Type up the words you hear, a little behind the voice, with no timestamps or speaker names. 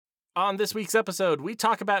On this week's episode, we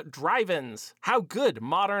talk about drive-ins, how good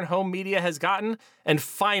modern home media has gotten, and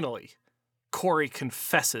finally, Corey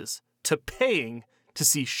confesses to paying to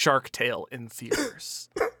see Shark Tale in theaters.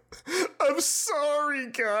 I'm sorry,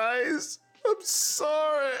 guys. I'm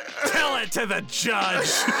sorry. Tell it to the judge.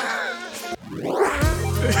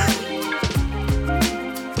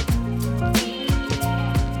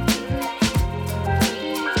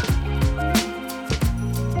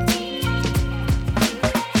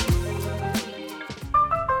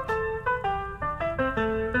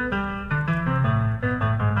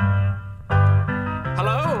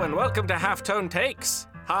 Welcome to Halftone Takes,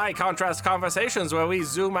 high contrast conversations where we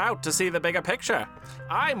zoom out to see the bigger picture.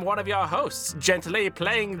 I'm one of your hosts, gently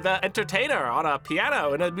playing the entertainer on a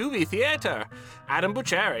piano in a movie theater, Adam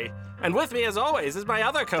Bucheri. And with me, as always, is my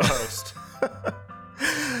other co-host.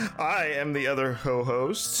 I am the other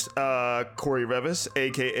co-host, Corey Revis,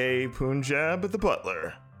 aka Punjab the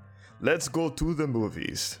Butler. Let's go to the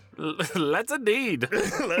movies. Let's indeed.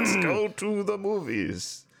 Let's go to the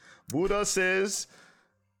movies. Buddha says...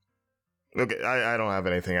 Okay, I don't have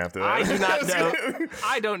anything after that. I do not know.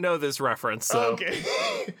 I don't know this reference. So. Okay.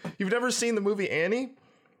 You've never seen the movie Annie?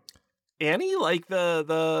 Annie? Like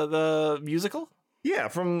the musical? Yeah,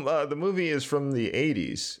 from the movie is from the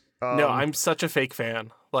 80s. No, I'm such a fake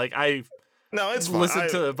fan. Like, I've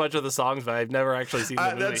listened to a bunch of the songs, but I've never actually seen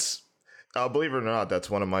the movie. Believe it or not, that's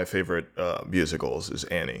one of my favorite musicals is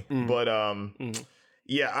Annie. But,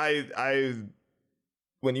 yeah, I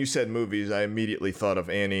when you said movies, I immediately thought of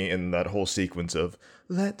Annie and that whole sequence of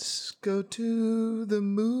 "Let's go to the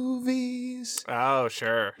movies." Oh,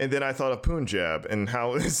 sure. And then I thought of Punjab and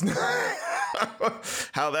how it's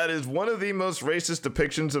how that is one of the most racist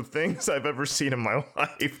depictions of things I've ever seen in my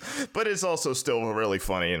life. But it's also still really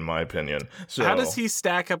funny in my opinion. So, how does he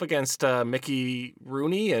stack up against Mickey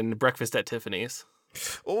Rooney and Breakfast at Tiffany's?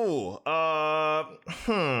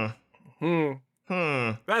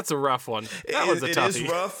 That's a rough one. That was a toughie. It is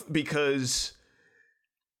rough because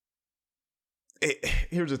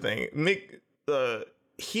here's the thing.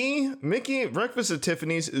 Mickey Breakfast at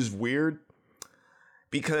Tiffany's is weird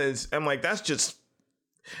because I'm like, that's just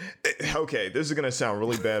okay, this is gonna sound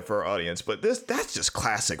really bad for our audience, but that's just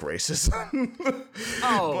classic racism.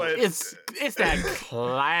 But it's that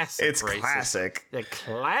classic. It's racism. Classic. The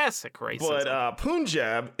classic racism. But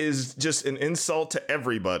Punjab is just an insult to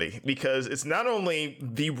everybody because it's not only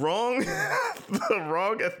the wrong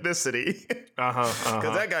ethnicity,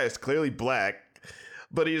 because that guy is clearly black,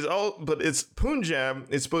 but it's Punjab.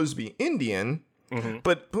 It's supposed to be Indian. Mm-hmm.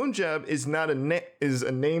 But Punjab is not is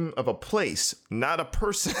a name of a place, not a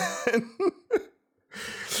person.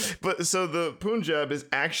 But so the Punjab is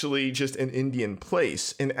actually just an Indian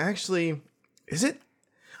place. And actually, is it?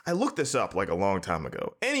 I looked this up like a long time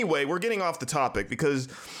ago. Anyway, we're getting off the topic because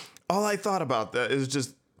all I thought about that is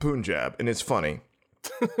just Punjab, and it's funny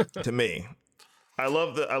to me. I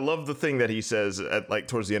love the thing that he says at like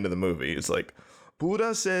towards the end of the movie. It's like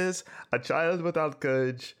Buddha says, "A child without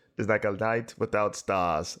courage is like a night without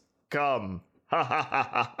stars. Come." Ha ha ha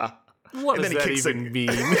ha ha. What does that even mean?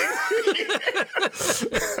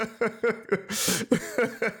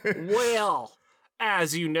 Well,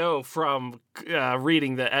 as you know from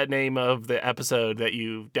reading the name of the episode that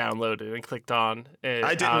you downloaded and clicked on,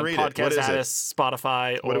 I didn't read Podcast it. What is Addis,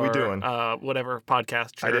 Spotify, or what are we doing? Whatever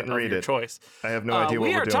podcast I didn't of read your it. choice. I have no idea what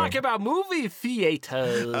we we're are doing. talking about movie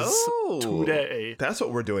theaters today. That's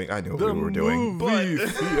what we're doing. I knew what we were doing. Movie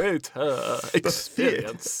theater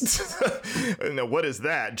experience. No, what is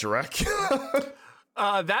that, Drek?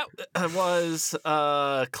 That was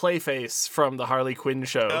Clayface from the Harley Quinn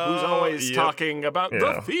show, who's always talking about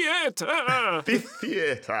the theater. The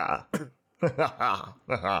theater.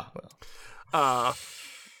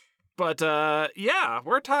 But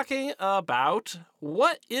we're talking about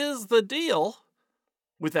what is the deal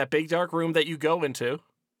with that big dark room that you go into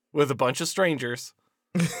with a bunch of strangers.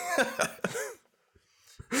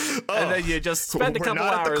 And then you just spend a couple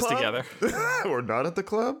hours together. We're not at the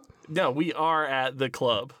club? No, we are at the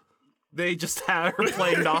club. They just had her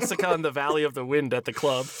playing Nausicaa in the Valley of the Wind at the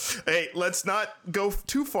club. Hey, let's not go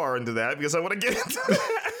too far into that because I want to get into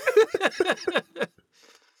that.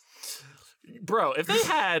 Bro, if they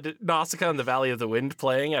had Nausicaa in the Valley of the Wind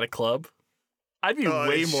playing at a club, I'd be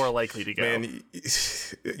way more likely to go. Man,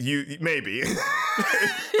 you maybe.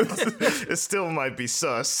 It still might be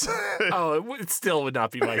sus. It still would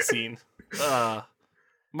not be my scene.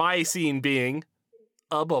 My scene being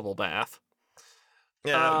a bubble bath.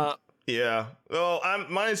 Yeah. Well,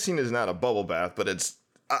 my scene is not a bubble bath, but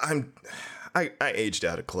I aged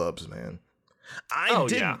out of clubs, man. Oh,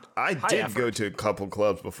 yeah. I High did effort. go to a couple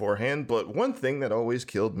clubs beforehand, but one thing that always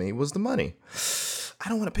killed me was the money. I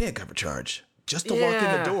don't want to pay a cover charge just to walk in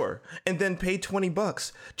the Yeah. door and then pay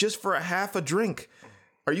 $20 just for a half a drink.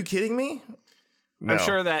 Are you kidding me? No, I'm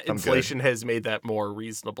sure that I'm good. inflation has made that more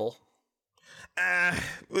reasonable.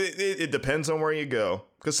 It depends on where you go,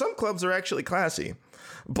 because some clubs are actually classy,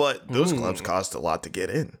 but those clubs cost a lot to get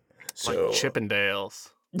in. Like So Chippendales.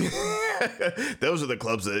 those are the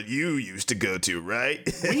clubs that you used to go to, right?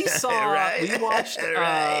 We saw,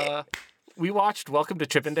 Right? we watched Welcome to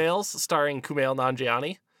Chippendales starring Kumail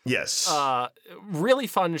Nanjiani. Yes. Really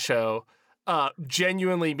fun show.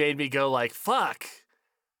 Genuinely made me go like, fuck,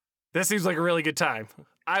 this seems like a really good time.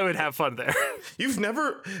 I would have fun there. You've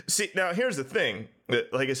never see now. Here's the thing.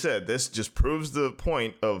 Like I said, this just proves the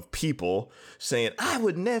point of people saying, "I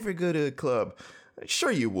would never go to a club."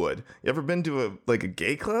 Sure, you would. You ever been to a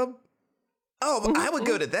gay club? Oh, I would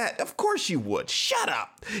go to that. Of course you would. Shut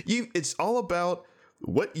up. It's all about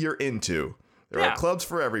what you're into. There Yeah. are clubs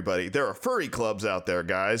for everybody. There are furry clubs out there,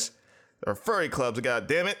 guys. There are furry clubs. God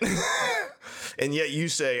damn it. And yet you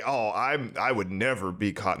say, "Oh, I would never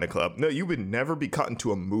be caught in a club." No, you would never be caught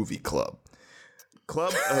into a movie club.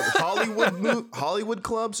 Hollywood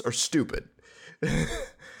clubs are stupid.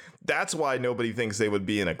 That's why nobody thinks they would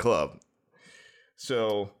be in a club.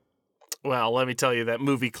 So, Well, let me tell you, that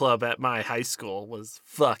movie club at my high school was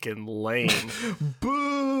fucking lame.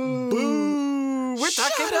 boo! We're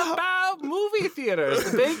talking about movie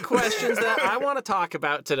theaters. The big questions that I want to talk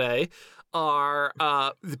about today are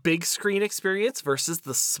the big screen experience versus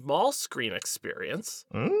the small screen experience.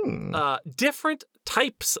 Different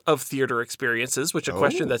types of theater experiences, which a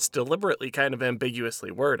question that's deliberately kind of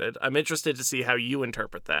ambiguously worded. I'm interested to see how you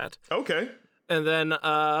interpret that. Okay. And then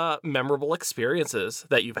memorable experiences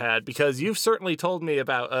that you've had, because you've certainly told me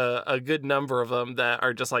about a good number of them that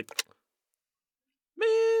are just like,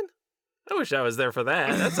 man, I wish I was there for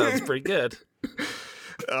that. That sounds pretty good.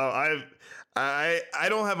 I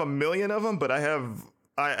don't have a million of them, but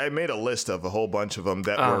I made a list of a whole bunch of them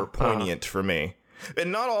that were poignant for me,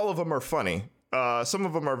 and not all of them are funny. Some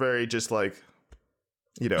of them are very just like,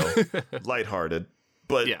 lighthearted.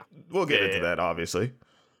 But Yeah. we'll get Yeah, into yeah. that, obviously.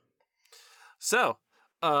 So,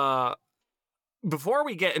 before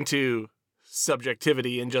we get into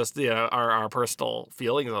subjectivity and just our personal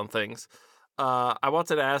feelings on things, I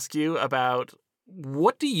wanted to ask you about,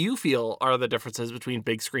 what do you feel are the differences between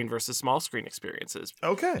big screen versus small screen experiences?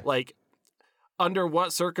 Okay. Like, under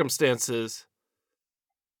what circumstances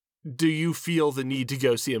do you feel the need to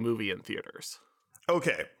go see a movie in theaters?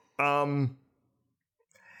 Okay.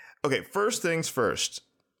 Okay, first things first.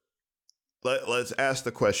 Let's ask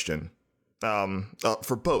the question.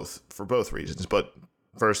 For both reasons, but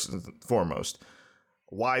first and foremost,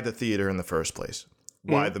 why the theater in the first place?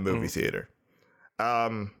 Why the movie theater?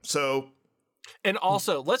 And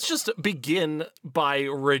also, let's just begin by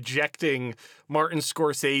rejecting Martin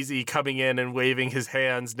Scorsese coming in and waving his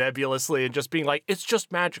hands nebulously and just being like, it's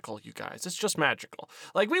just magical, you guys. It's just magical.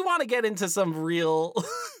 Like, we want to get into some real,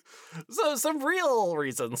 some real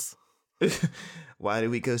reasons. Why do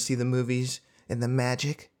we go see the movies and the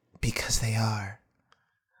magic? Because they are.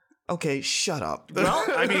 Okay, shut up. Well,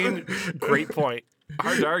 I mean, great point.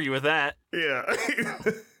 Hard to argue with that. Yeah.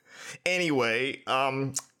 Anyway,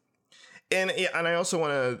 and I also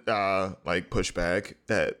want to push back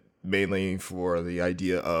that mainly for the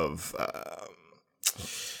idea of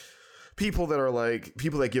people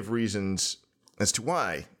that give reasons as to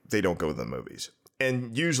why they don't go to the movies,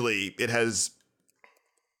 and usually it has,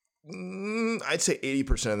 I'd say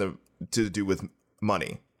 80% of them to do with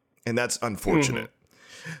money, and that's unfortunate.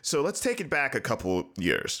 So let's take it back a couple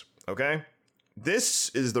years, okay? This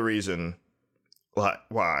is the reason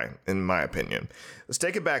why, in my opinion. Let's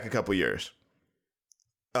take it back a couple years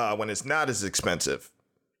when it's not as expensive,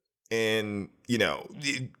 and there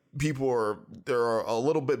are a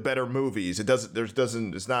little bit better movies.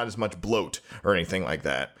 It's not as much bloat or anything like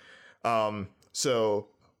that. So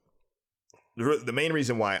the main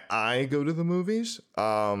reason why I go to the movies,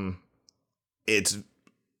 it's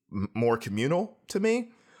more communal to me.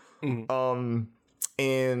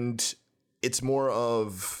 And it's more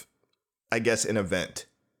of, I guess, an event.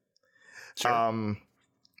 Sure.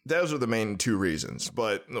 Those are the main two reasons.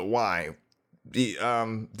 But why?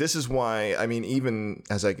 This is why, I mean, even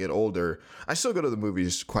as I get older, I still go to the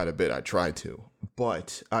movies quite a bit. I try to.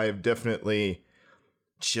 But I've definitely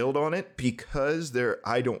chilled on it because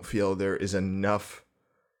I don't feel there is enough,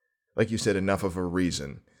 like you said, enough of a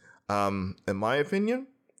reason. In my opinion,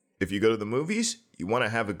 if you go to the movies, you want to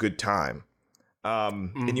have a good time.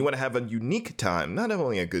 And you want to have a unique time. Not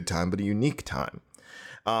only a good time, but a unique time.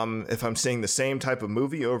 If I'm seeing the same type of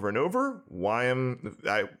movie over and over,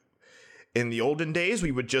 in the olden days,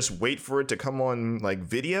 we would just wait for it to come on like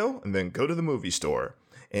video and then go to the movie store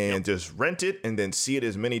and just rent it and then see it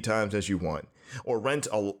as many times as you want, or rent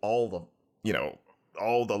all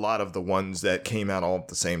the lot of the ones that came out all at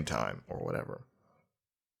the same time or whatever.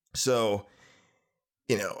 So,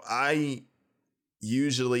 I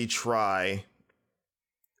usually try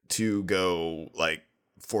to go like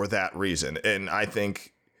for that reason, and I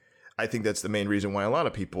think that's the main reason why a lot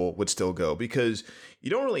of people would still go, because you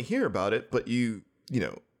don't really hear about it, but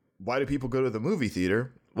why do people go to the movie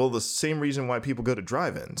theater? Well, the same reason why people go to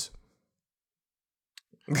drive-ins.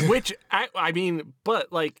 Which, I mean,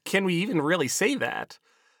 but like, can we even really say that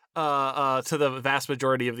to the vast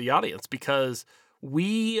majority of the audience? Because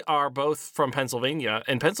we are both from Pennsylvania,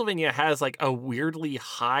 and Pennsylvania has like a weirdly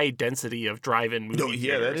high density of drive-in movie theaters.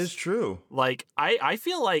 Yeah, that is true. Like, I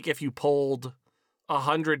feel like if you polled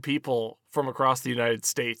 100 people from across the United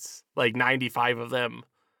States, like 95 of them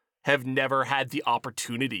have never had the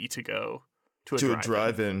opportunity to go to a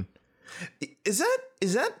drive-in. Is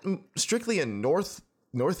that strictly a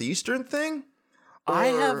northeastern thing? I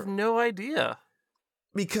have no idea.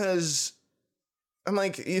 Because I'm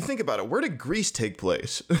like, you think about it, where did Grease take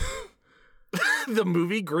place? The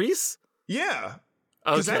movie Grease? Yeah.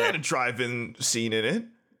 Because that had a drive-in scene in it.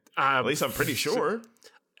 At least I'm pretty sure.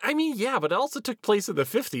 I mean, yeah, but it also took place in the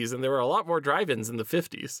 50s, and there were a lot more drive-ins in the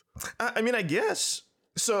 50s. I mean, I guess.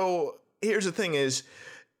 So here's the thing is,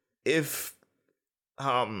 if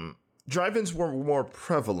drive-ins were more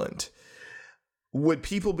prevalent, would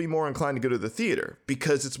people be more inclined to go to the theater?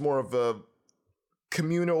 Because it's more of a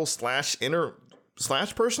communal /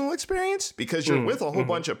 personal experience? Because you're with a whole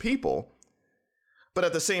bunch of people, but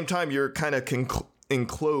at the same time, you're kind of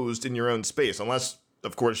enclosed in your own space, unless,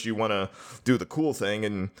 of course, you want to do the cool thing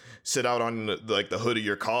and sit out on like the hood of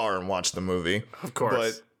your car and watch the movie. Of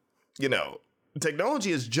course. But,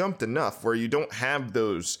 technology has jumped enough where you don't have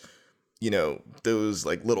those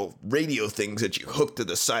like little radio things that you hook to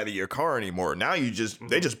the side of your car anymore. Now they just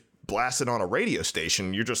blast it on a radio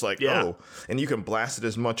station. You're just like, oh, and you can blast it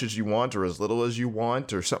as much as you want or as little as you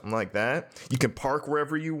want or something like that. You can park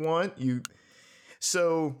wherever you want.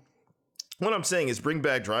 So what I'm saying is bring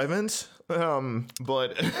back drive-ins.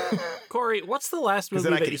 But Corey, what's the last movie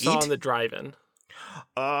that you saw in the drive-in?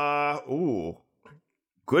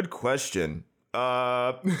 Good question.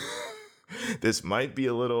 This might be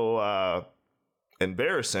a little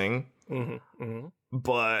embarrassing,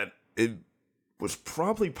 but it was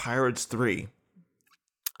probably Pirates 3.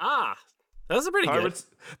 Ah, that was a pretty good.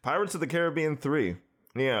 Pirates of the Caribbean 3.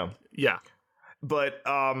 Yeah. Yeah. But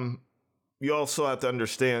you also have to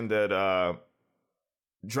understand that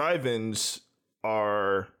drive-ins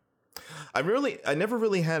are... I never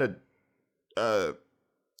really had a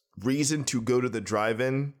reason to go to the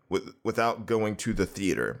drive-in without going to the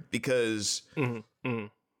theater, because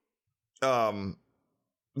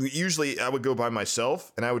usually I would go by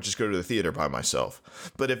myself and I would just go to the theater by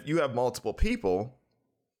myself. But if you have multiple people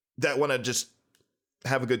that want to just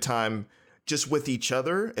have a good time just with each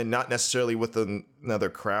other and not necessarily with another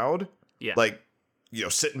crowd, like,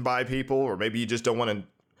 sitting by people, or maybe you just don't want to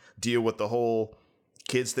deal with the whole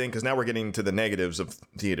kids thing, because now we're getting to the negatives of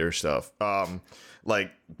theater stuff.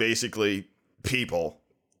 Like, basically people,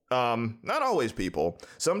 not always people.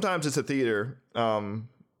 Sometimes it's a theater, having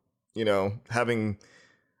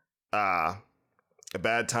a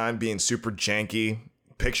bad time, being super janky,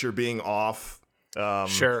 picture being off.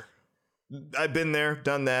 Sure. I've been there,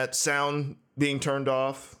 done that. Sound being turned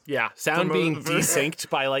off. Yeah, sound being desynced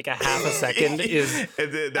by like a half a second is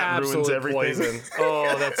that ruins everything. Poison.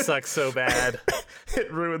 Oh, that sucks so bad.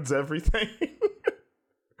 It ruins everything.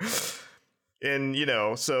 And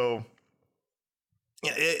so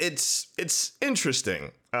it's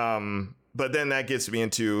interesting. But then that gets me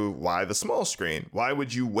into why the small screen. Why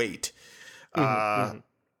would you wait? Obviously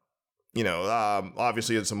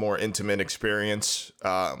it's a more intimate experience,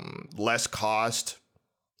 less cost.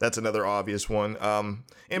 That's another obvious one.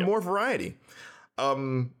 And more variety.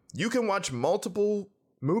 You can watch multiple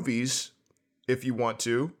movies if you want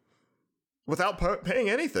to without paying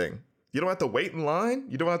anything. You don't have to wait in line.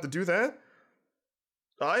 You don't have to do that.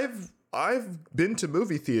 I've been to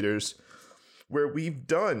movie theaters where we've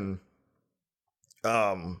done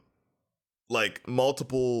like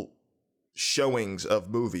multiple showings of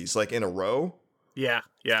movies like in a row. Yeah.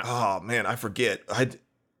 Oh man, I forget.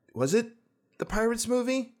 Was it the Pirates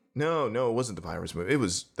movie? No, it wasn't the Pirates movie. It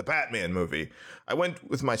was the Batman movie. I went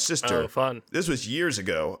with my sister. Oh, fun. This was years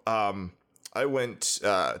ago. I went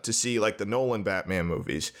to see like the Nolan Batman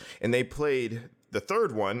movies, and they played the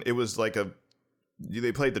third one. It was like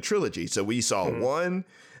they played the trilogy. So we saw 1,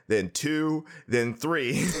 then 2, then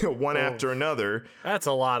 3, one after another. That's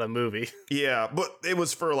a lot of movie. Yeah, but it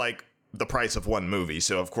was for like the price of one movie.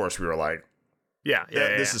 So of course we were like,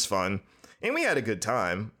 this is fun. And we had a good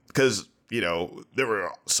time because, you know, there were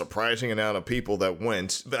a surprising amount of people that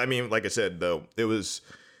went. I mean, like I said, though, it was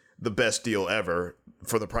the best deal ever.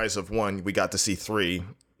 For the price of one, we got to see 3.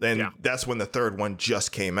 And that's when the third one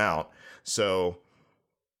just came out. So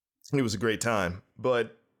it was a great time.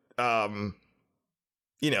 But,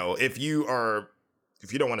 you know, if you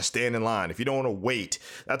don't want to stand in line, if you don't want to wait,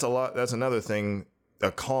 that's another thing, a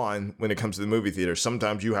con when it comes to the movie theater.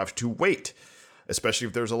 Sometimes you have to wait, especially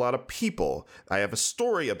if there's a lot of people. I have a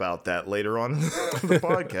story about that later on in the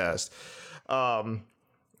podcast.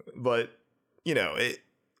 But, you know,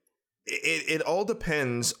 it all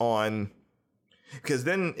depends on, because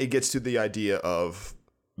then it gets to the idea of,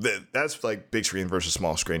 that's like big screen versus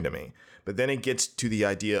small screen to me. But then it gets to the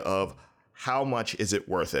idea of how much is it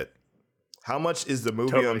worth it? How much is the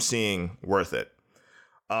movie I'm seeing worth it?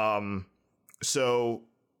 So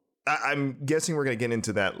I'm guessing we're going to get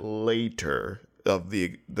into that later of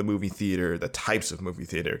the movie theater, the types of movie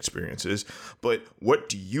theater experiences. But what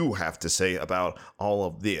do you have to say about all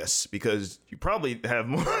of this? Because you probably have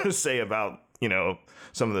more to say about, you know,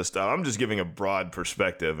 some of this stuff. I'm just giving a broad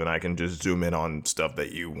perspective, and I can just zoom in on stuff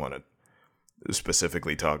that you want to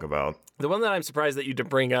specifically talk about. The one that I'm surprised that you did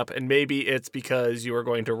bring up, and maybe it's because you were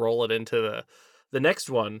going to roll it into the next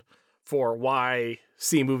one for why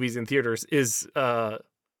see movies in theaters, is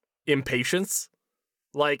impatience.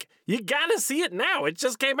 Like, you gotta see it now. It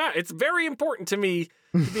just came out. It's very important to me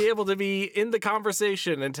to be able to be in the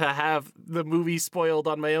conversation and to have the movie spoiled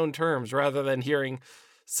on my own terms rather than hearing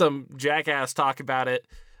some jackass talk about it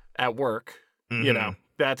at work. Mm-hmm. You know,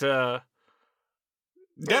 that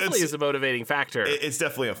definitely is a motivating factor. It's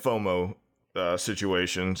definitely a FOMO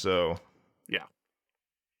situation, so. Yeah.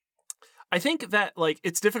 I think that, like,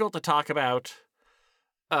 it's difficult to talk about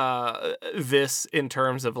this in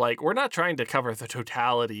terms of, like, we're not trying to cover the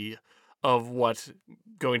totality of what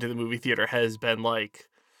going to the movie theater has been like.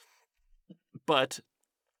 But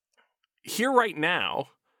here right now,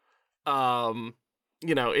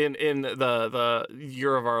 you know, in the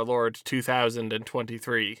year of our Lord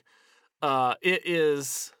 2023, it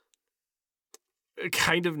is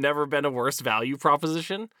kind of never been a worse value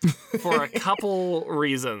proposition for a couple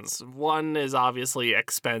reasons. One is obviously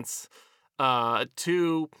expense.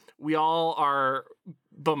 2, we all are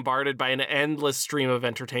bombarded by an endless stream of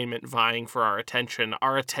entertainment vying for our attention.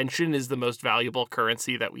 Our attention is the most valuable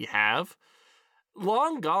currency that we have.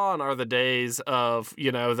 Long gone are the days of,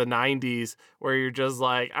 you know, the 90s where you're just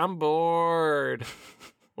like, I'm bored.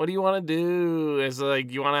 What do you want to do? It's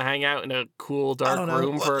like, you want to hang out in a cool, dark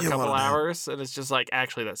room for a couple hours? And it's just like,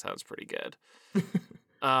 actually, that sounds pretty good.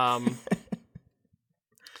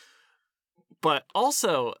 But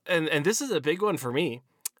also, and this is a big one for me,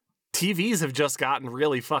 TVs have just gotten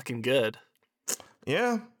really fucking good.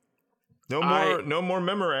 Yeah. No more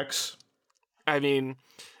Memorex. I mean,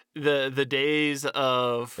 the days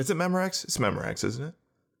of... Is it Memorex? It's Memorex, isn't it?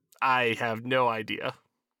 I have no idea.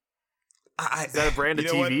 Is that a brand of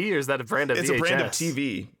TV or is that a brand of VHS? It's a brand of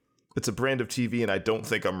TV. It's a brand of TV, and I don't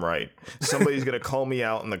think I'm right. Somebody's going to call me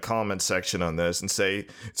out in the comment section on this and say,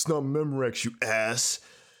 it's not Memorex, you ass.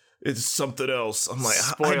 It's something else. I'm like,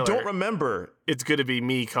 spoiler, I don't remember. It's going to be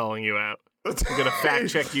me calling you out. I'm going to fact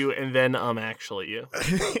check you, and then actually you.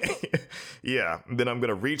 Yeah, then I'm going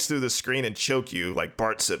to reach through the screen and choke you like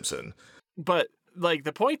Bart Simpson. But, like,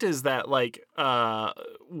 the point is that, like,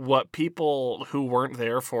 what people who weren't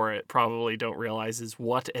there for it probably don't realize is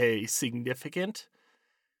what a significant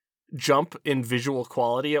jump in visual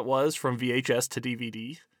quality it was from VHS to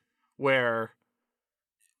DVD, where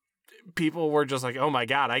people were just like, oh my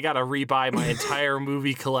God, I gotta rebuy my entire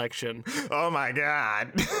movie collection. Oh my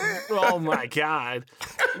God. Oh my God.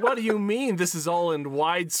 What do you mean this is all in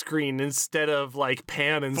widescreen instead of like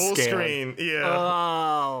pan and full scan? Full screen, yeah.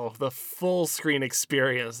 Oh, the full screen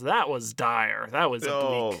experience. That was dire. That was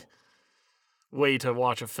a bleak way to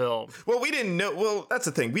watch a film. Well, we didn't know. Well, that's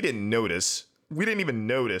the thing. We didn't notice. We didn't even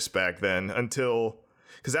notice back then until,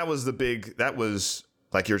 because that was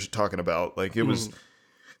like you're talking about, like it was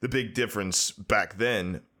the big difference back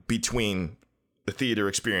then between the theater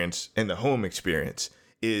experience and the home experience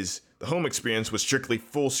is the home experience was strictly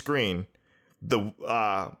full screen. The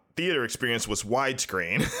theater experience was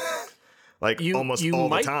widescreen, like almost all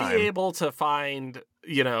the time. You might be able to find,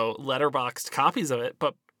 you know, letterboxed copies of it,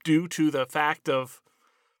 but due to the fact of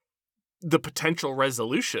the potential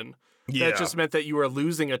resolution, that just meant that you were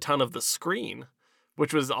losing a ton of the screen,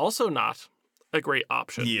 which was also not a great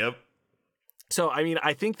option. Yep. So, I mean,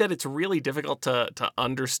 I think that it's really difficult to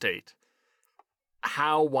understate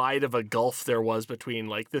how wide of a gulf there was between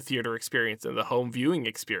like the theater experience and the home viewing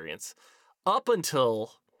experience up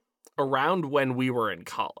until around when we were in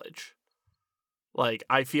college. Like,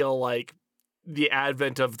 I feel like the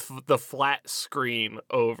advent of the flat screen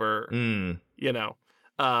over,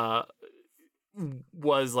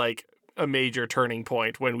 was like a major turning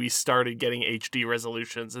point when we started getting HD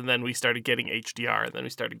resolutions, and then we started getting HDR, and then we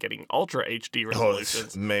started getting Ultra HD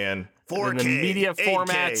resolutions. Oh, man. 4K, and the media 8K,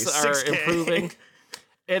 formats 6K. are improving.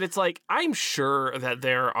 And it's like, I'm sure that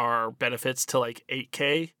there are benefits to like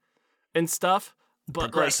 8K and stuff,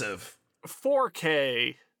 but progressive. Like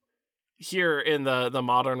 4K here in the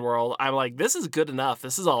modern world, I'm like, this is good enough.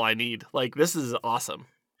 This is all I need. Like, this is awesome.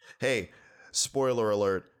 Hey, spoiler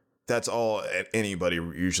alert. That's all anybody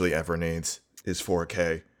usually ever needs is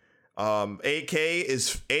 4K.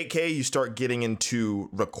 8K, you start getting into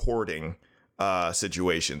recording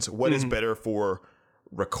situations. What is better for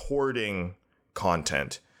recording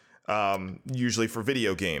content? Usually for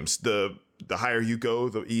video games. The higher you go,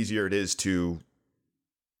 the easier it is to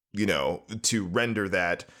render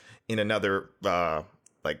that in another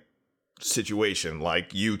situation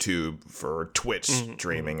like YouTube for Twitch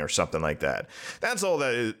streaming or something like that. That's all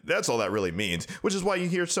that really means, which is why you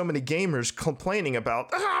hear so many gamers complaining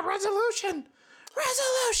about resolution.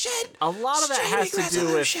 A lot of that has to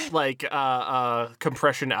do with like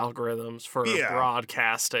compression algorithms for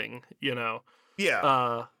broadcasting,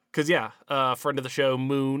 Yeah. Because friend of the show,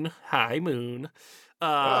 Moon. Hi, Moon.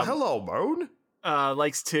 Hello, Moon.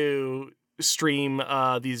 Likes to stream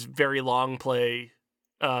these very long play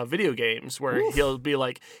video games where he'll be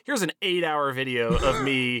like, here's an 8-hour video of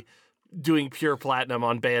me doing pure platinum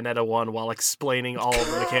on Bayonetta 1 while explaining all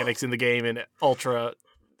of the mechanics in the game in ultra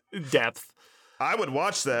depth. I would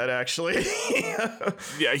watch that, actually.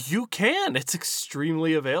 Yeah, you can. It's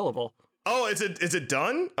extremely available. Oh, is it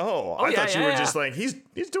done? Oh, I thought you were just like, he's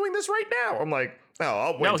doing this right now. I'm like, oh,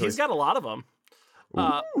 I'll wait. No, he's got a lot of them.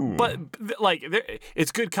 But like,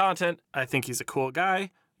 it's good content. I think he's a cool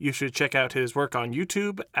guy. You should check out his work on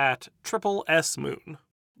YouTube at Triple S Moon.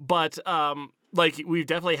 But like, we've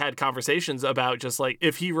definitely had conversations about just like,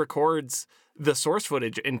 if he records the source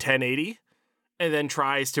footage in 1080 and then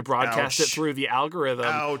tries to broadcast it through the algorithm,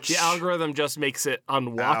 the algorithm just makes it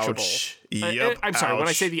unwatchable. Yep. I'm sorry, when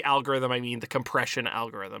I say the algorithm, I mean the compression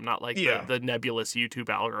algorithm, not like the nebulous YouTube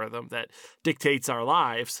algorithm that dictates our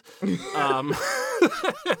lives.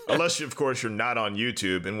 Unless, of course, you're not on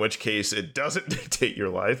YouTube, in which case it doesn't dictate your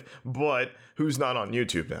life. But who's not on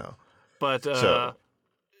YouTube now? But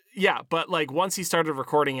but like once he started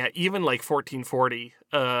recording at even like 1440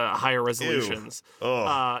 higher resolutions,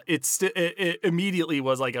 it immediately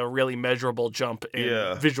was like a really measurable jump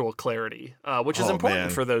in visual clarity, which is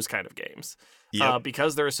important for those kind of games.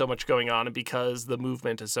 Because there is so much going on and because the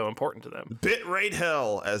movement is so important to them. Bitrate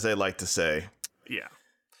hell, as they like to say. Yeah.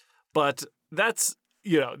 But that's,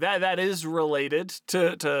 that is related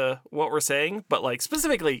to what we're saying, but like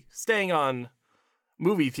specifically staying on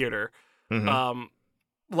movie theater,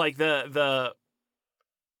 like the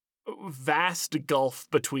vast gulf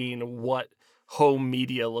between what home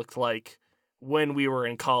media looked like when we were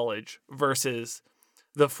in college versus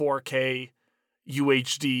the 4K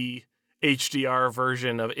UHD HDR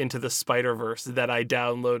version of Into the Spider-Verse that I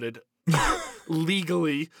downloaded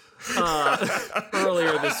legally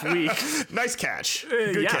earlier this week. Nice catch.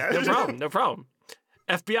 Good catch. No problem.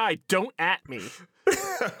 FBI, don't at me.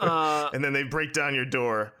 And then they break down your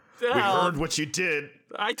door. We heard what you did.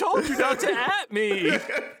 I told you not to at me.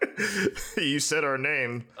 You said our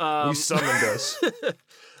name. You summoned us.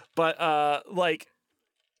 But like,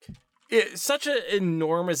 it's such an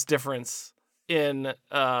enormous difference in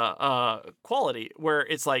quality, where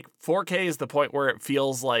it's like 4K is the point where it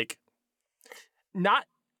feels like not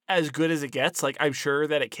as good as it gets. Like, I'm sure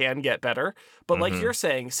that it can get better, but like you're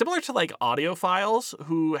saying, similar to like audiophiles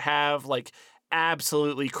who have like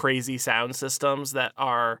absolutely crazy sound systems that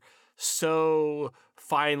are so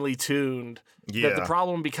finely tuned that the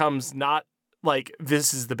problem becomes not like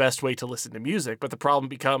this is the best way to listen to music, but the problem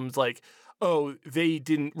becomes like, oh, they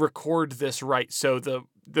didn't record this right, so the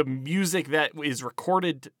music that is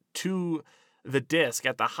recorded to the disc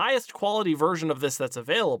at the highest quality version of this that's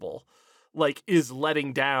available, like, is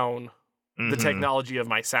letting down the technology of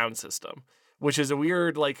my sound system, which is a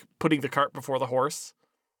weird, like, putting the cart before the horse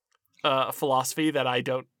philosophy that I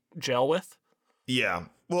don't gel with. Yeah.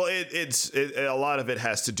 Well, it's a lot of it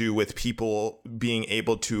has to do with people being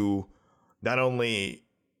able to not only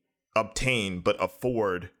obtain but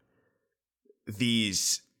afford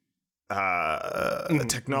these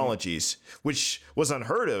technologies, which was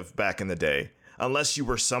unheard of back in the day. unless you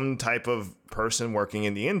were some type of person working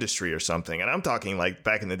in the industry or something. And I'm talking like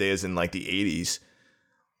back in the days in like the 80s.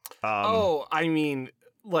 I mean,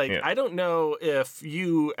 like, I don't know if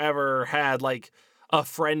you ever had like a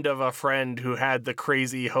friend of a friend who had the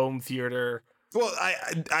crazy home theater. Well,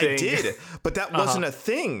 I did, but that wasn't a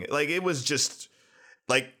thing. Like, it was just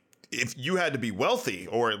like, if you had to be wealthy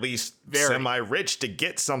or at least semi-rich to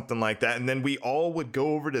get something like that, and then we all would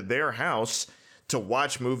go over to their house to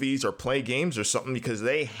watch movies or play games or something because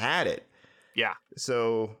they had it. Yeah.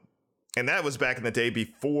 So, and that was back in the day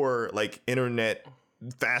before like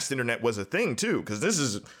fast internet was a thing too. Because this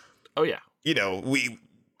is,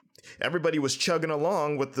 everybody was chugging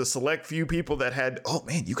along with the select few people that had. Oh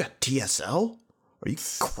man, you got TSL? Are you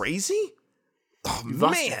crazy? Oh you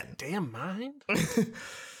lost man, your damn mind.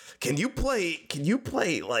 Can you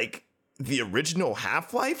play like the original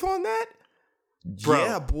Half-Life on that? Bro.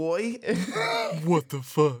 Yeah, boy. What the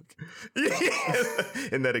fuck?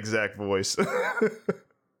 In that exact voice.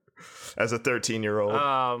 As a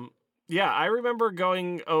 13-year-old. Yeah, I remember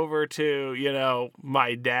going over to,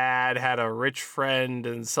 my dad had a rich friend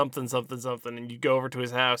and something, and you go over to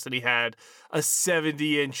his house and he had a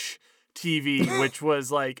 70-inch TV, which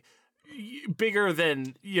was like bigger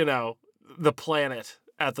than, the planet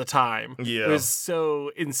at the time. Yeah. It was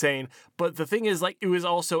so insane. But the thing is, like, it was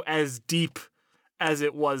also as deep as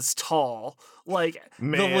it was tall. Like,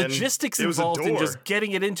 the logistics involved in just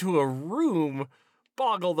getting it into a room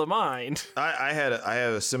boggle the mind. I had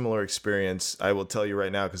a similar experience, I will tell you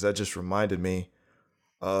right now, because that just reminded me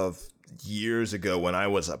of years ago when I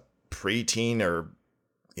was a preteen or,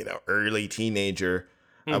 early teenager.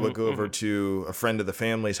 I would go over to a friend of the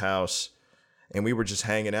family's house and we were just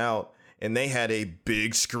hanging out. And they had a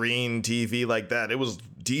big screen TV like that. It was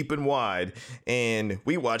deep and wide. And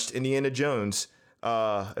we watched Indiana Jones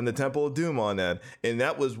and the Temple of Doom on that. And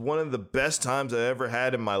that was one of the best times I ever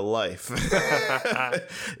had in my life.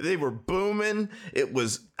 They were booming. It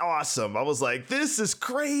was awesome. I was like, this is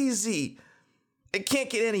crazy. It can't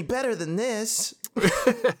get any better than this.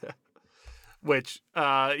 Which,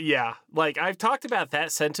 like, I've talked about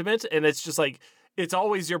that sentiment, and it's just like, it's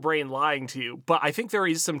always your brain lying to you. But I think there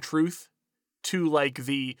is some truth to, like,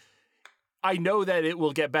 I know that it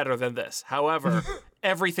will get better than this. However,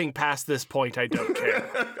 everything past this point, I don't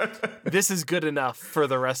care. This is good enough for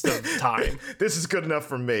the rest of the time. This is good enough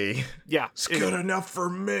for me. Yeah. It's good enough for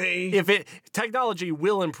me. Technology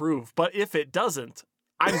will improve, but if it doesn't,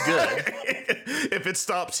 I'm good. If it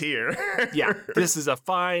stops here. Yeah, this is a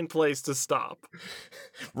fine place to stop.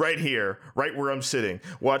 Right here, right where I'm sitting,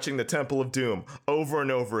 watching the Temple of Doom over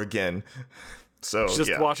and over again. So,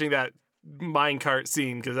 just watching that minecart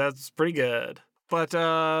scene, because that's pretty good. But,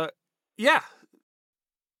 yeah.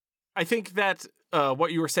 I think that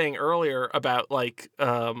what you were saying earlier about, like,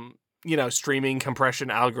 streaming compression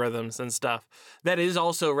algorithms and stuff, that is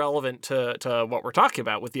also relevant to what we're talking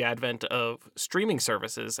about with the advent of streaming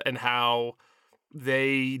services and how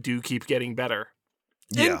they do keep getting better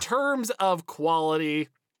in terms of quality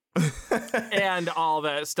and all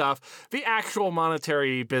that stuff. The actual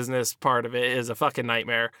monetary business part of it is a fucking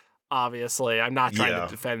nightmare. Obviously, I'm not trying to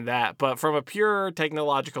defend that, but from a pure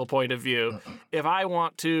technological point of view, if I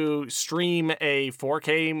want to stream a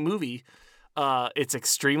 4K movie, it's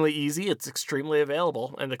extremely easy, it's extremely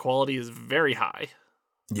available, and the quality is very high.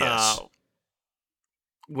 Yes.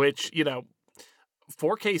 Which,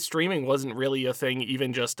 4K streaming wasn't really a thing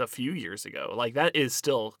even just a few years ago. Like, that is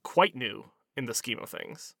still quite new in the scheme of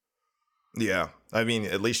things. Yeah. I mean,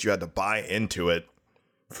 at least you had to buy into it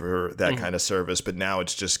for that kind of service, but now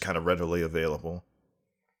it's just kind of readily available.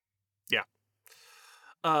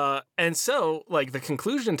 Yeah. And so, like, the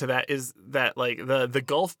conclusion to that is that, like, the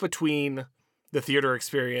gulf between the theater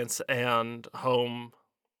experience and home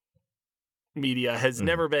media has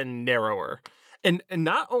never been narrower. And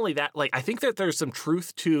not only that, like, I think that there's some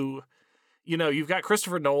truth to, you've got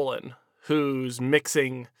Christopher Nolan, who's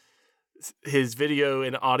mixing his video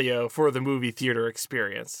and audio for the movie theater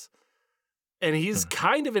experience. And he's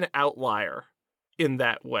kind of an outlier in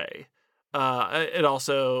that way. And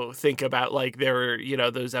also think about, like, there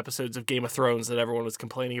were, those episodes of Game of Thrones that everyone was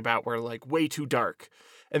complaining about were, like, way too dark.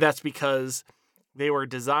 And that's because they were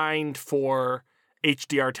designed for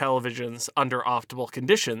HDR televisions under optimal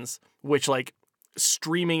conditions, which, like,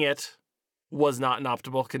 streaming it was not an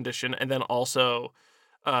optimal condition. And then also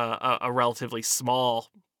a relatively small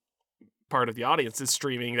part of the audience is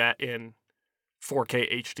streaming that in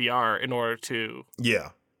 4K HDR in order to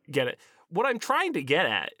get it. What I'm trying to get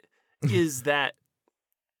at is that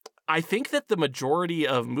I think that the majority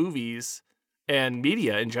of movies and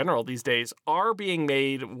media in general these days are being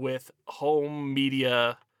made with home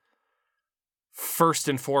media first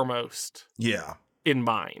and foremost Yeah. in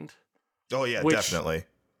mind. Oh yeah, Which, definitely.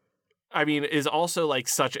 I mean, is also like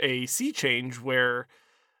such a sea change where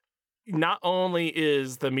not only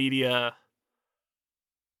is the media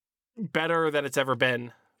better than it's ever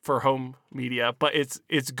been for home media, but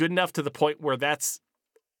it's good enough to the point where that's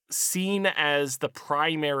seen as the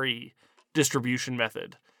primary distribution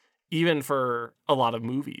method, even for a lot of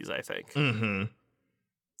movies, I think. Mm-hmm.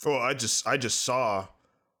 Well, I just saw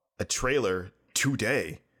a trailer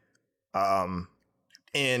today, and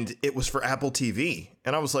it was for Apple TV,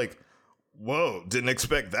 and I was like, "Whoa!" Didn't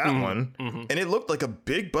expect that one, and it looked like a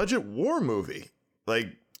big budget war movie, like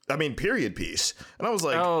period piece, and I was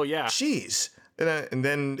like, "Oh yeah, jeez!" And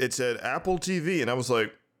then it said Apple TV, and I was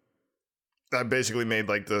like, I basically made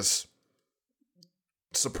like this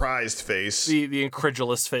surprised face, the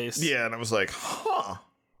incredulous face. Yeah, and I was like, "Huh,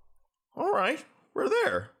 all right, we're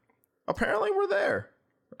there. Apparently, we're there."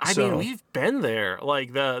 I mean, we've been there.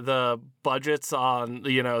 Like the budgets on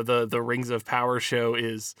the Rings of Power show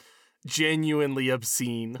is genuinely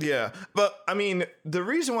obscene. Yeah, but I mean, the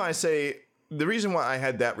reason why I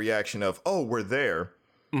had that reaction of, "Oh, we're there,"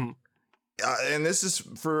 and this is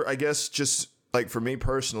for, I guess, just like for me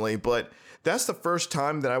personally, but that's the first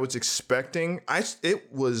time that I was expecting.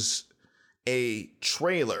 It was a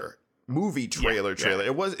movie trailer.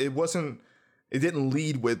 Yeah. It didn't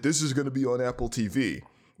lead with, "This is going to be on Apple TV."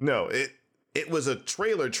 No, it was a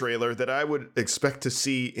trailer that I would expect to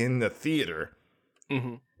see in the theater.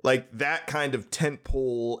 Mm-hmm. Like that kind of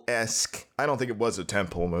tentpole-esque. I don't think it was a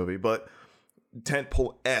tentpole movie, but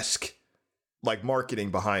tentpole-esque like marketing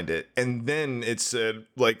behind it. And then it said,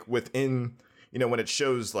 like, within, when it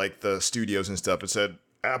shows like the studios and stuff, it said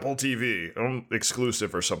Apple TV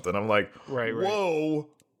exclusive or something. I'm like, right. Whoa.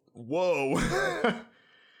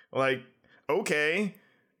 Like, okay.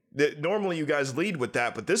 Normally you guys lead with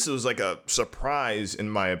that, but this was like a surprise in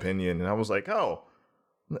my opinion. And I was like, oh,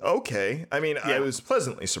 okay. I mean, yeah. I was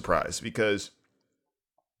pleasantly surprised because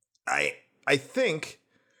I think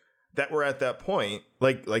that we're at that point,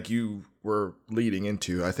 like you were leading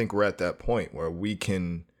into. I think we're at that point where we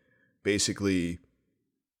can basically,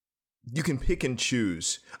 you can pick and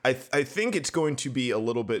choose. I think it's going to be a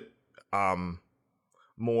little bit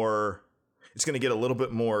more, it's going to get a little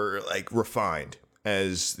bit more like refined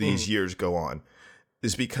as these years go on,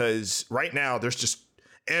 is because right now there's just,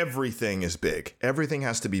 everything is big. Everything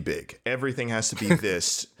has to be big. Everything has to be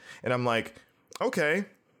this. And I'm like, okay,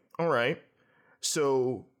 all right.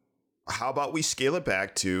 So how about we scale it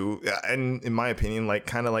back to, and in my opinion, like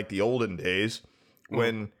kind of like the olden days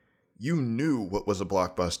when you knew what was a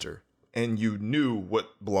blockbuster and you knew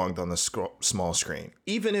what belonged on the small screen,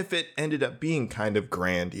 even if it ended up being kind of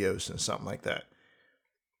grandiose and something like that.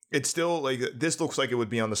 It's still like, this looks like it would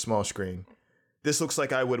be on the small screen. This looks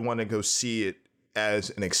like I would want to go see it as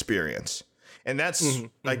an experience. And that's,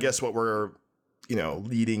 I guess, what we're,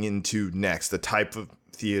 leading into next. The type of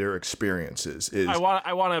theater experiences is. I want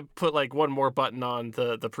to put like one more button on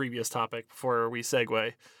the previous topic before we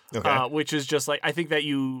segue, which is just like, I think that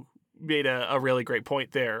you made a really great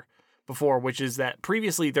point there before, which is that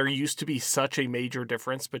previously there used to be such a major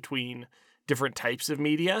difference between different types of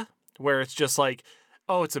media, where it's just like,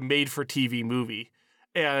 oh, it's a made-for-TV movie.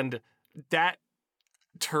 And that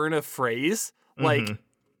turn of phrase, like,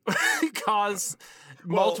 caused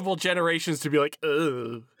multiple generations to be like,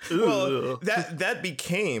 ugh. Well, that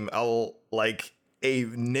became a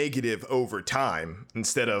negative over time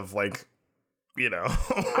instead of like,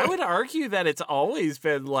 I would argue that it's always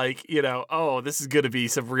been like, oh, this is going to be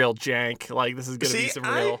some real jank. Like, this is going to be some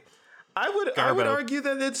real I would argue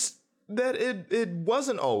that it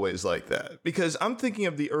wasn't always like that, because I'm thinking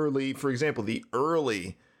of the early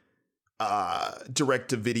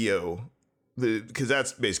direct-to-video, because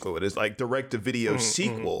that's basically what it is, like direct-to-video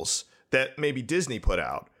sequels that maybe Disney put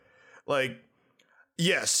out. Like,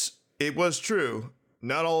 yes, it was true.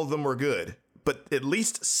 Not all of them were good, but at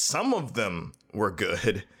least some of them were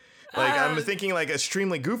good. Like, I'm thinking like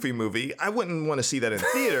Extremely Goofy movie. I wouldn't want to see that in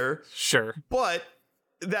theater. Sure. But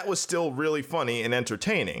that was still really funny and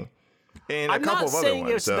entertaining. And I'm not saying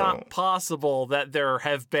it's not possible that there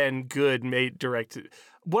have been good made direct.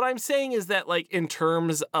 What I'm saying is that, like, in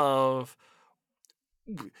terms of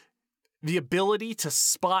the ability to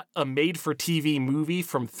spot a made-for-TV movie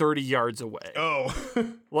from 30 yards away. Oh.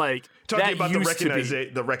 Like, talking about the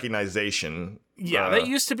recognition. Yeah, that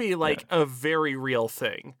used to be, like, a very real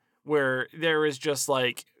thing, where there is just,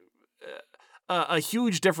 like, a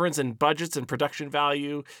huge difference in budgets and production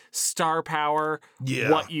value, star power,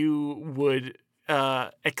 what you would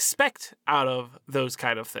expect out of those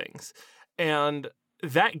kind of things. And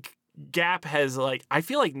that gap has like I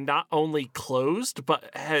feel like not only closed,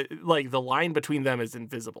 but like the line between them is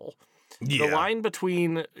invisible. Yeah. The line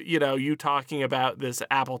between you talking about this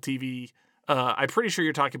Apple TV. I'm pretty sure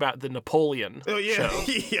you're talking about the Napoleon Oh yeah,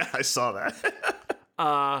 show. yeah, I saw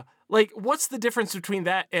that. Like, what's the difference between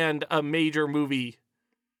that and a major movie?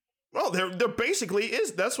 Well, there basically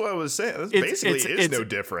is. That's what I was saying. There It's basically is no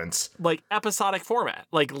difference. Like episodic format,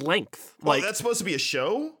 like length. Well, Like that's supposed to be a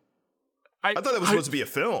show? I thought that was supposed to be a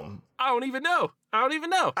film. I don't even know. I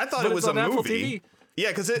thought But it was it's a on Apple movie. TV. Yeah,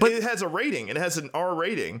 because it has a rating. It has an R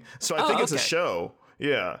rating. So I think it's a okay. show.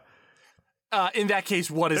 Yeah. In that case,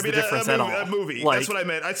 what is the difference at all? A movie. Like, That's what I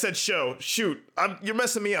meant. I said show. Shoot. You're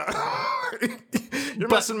messing me up. You're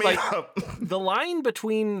messing me up. The line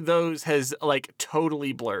between those has like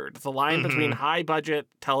totally blurred. The line between high budget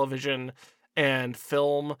television and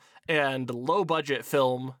film and low budget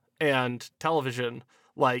film and television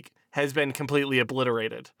like has been completely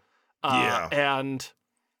obliterated. Yeah. And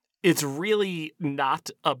it's really not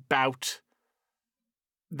about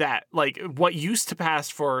that. Like what used to pass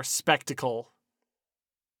for spectacle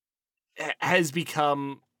has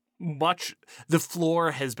become the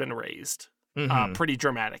floor has been raised pretty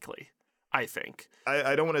dramatically, I think.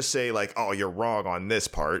 I don't want to say like, oh, you're wrong on this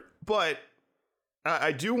part, but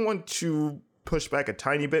I do want to push back a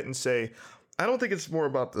tiny bit and say, I don't think it's more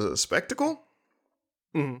about the spectacle.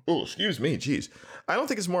 Oh, excuse me. Geez. I don't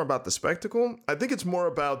think it's more about the spectacle. I think it's more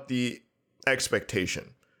about the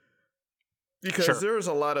expectation. Because there's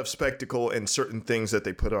a lot of spectacle in certain things that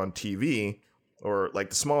they put on TV or like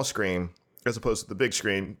the small screen as opposed to the big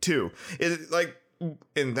screen too. Like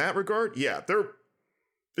in that regard, yeah, they're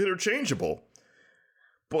interchangeable.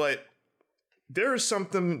 But there is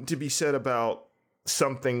something to be said about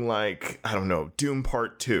something like, I don't know, Doom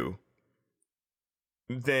Part 2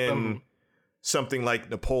 than something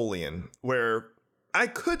like Napoleon, where I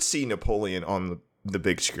could see Napoleon on the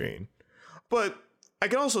big screen, but I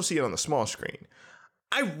can also see it on the small screen.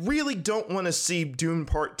 I really don't want to see Dune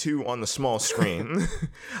Part 2 on the small screen.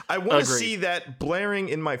 I want to see that blaring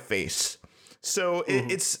in my face. So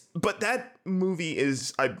but that movie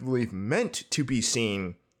is, I believe, meant to be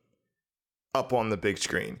seen up on the big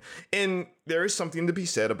screen. And there is something to be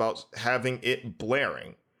said about having it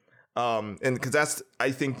blaring. And because that's, I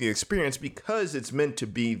think, the experience, because it's meant to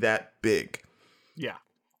be that big. Yeah.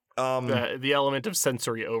 The element of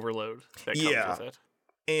sensory overload that comes with it.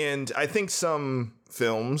 And I think some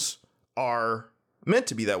films are meant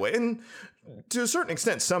to be that way. And to a certain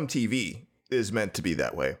extent, some TV is meant to be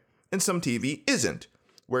that way. And some TV isn't,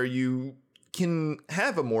 where you can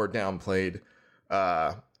have a more downplayed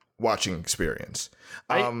watching experience.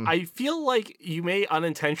 I feel like you may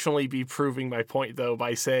unintentionally be proving my point, though,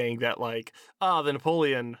 by saying that, like, the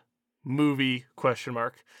Napoleon movie,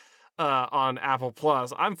 on Apple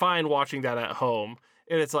Plus, I'm fine watching that at home.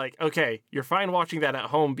 And it's like, okay, you're fine watching that at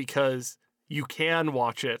home because you can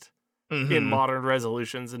watch it in modern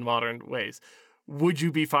resolutions in modern ways. Would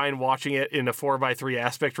you be fine watching it in a 4:3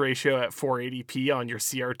 aspect ratio at 480p on your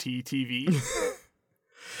CRT TV?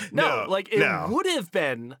 No, it would have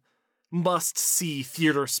been must-see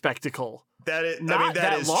theater spectacle. That is, not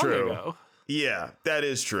that is long true. ago. Yeah, that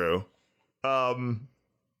is true. Yeah,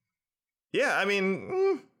 I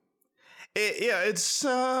mean, it's.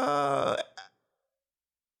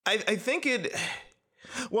 I think it.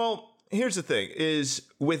 Well, here's the thing: is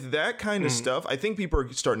with that kind of stuff, I think people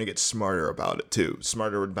are starting to get smarter about it too,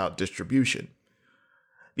 smarter about distribution.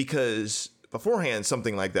 Because beforehand,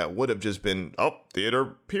 something like that would have just been theater,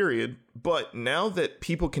 period. But now that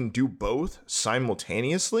people can do both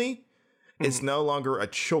simultaneously, it's no longer a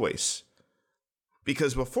choice.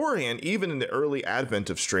 Because beforehand, even in the early advent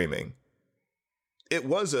of streaming, it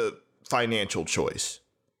was a financial choice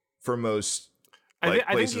for most.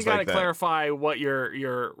 I think you gotta clarify what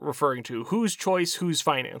you're referring to. Whose choice? Whose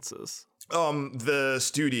finances? The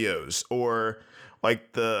studios or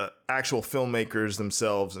like the actual filmmakers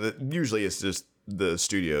themselves. Usually, it's just the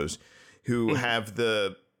studios who have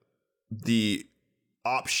the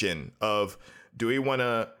option of, do we want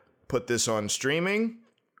to put this on streaming,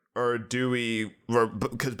 or do we?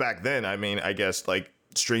 Because back then, I mean, I guess like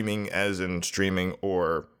streaming, as in streaming,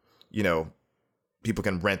 or people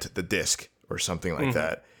can rent the disc or something like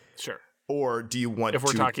that. Sure. Or do you want if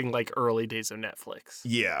we're talking like early days of Netflix?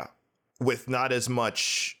 Yeah, with not as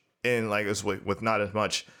much with not as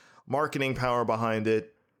much marketing power behind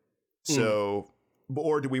it. So,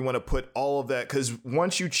 or do we want to put all of that? Because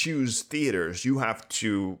once you choose theaters, you have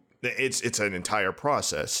to. It's an entire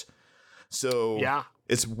process. So yeah.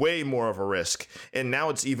 It's way more of a risk. And now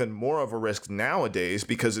it's even more of a risk nowadays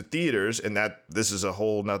because of theaters, and that this is a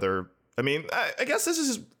whole nother I mean, I guess this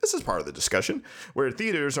is part of the discussion where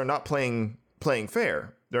theaters are not playing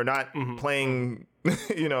fair. They're not playing,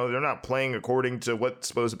 they're not playing according to what's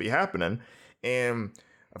supposed to be happening. And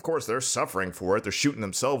of course, they're suffering for it. They're shooting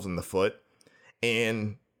themselves in the foot.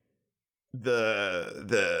 And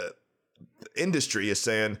the industry is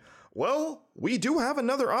saying, well, we do have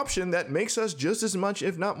another option that makes us just as much,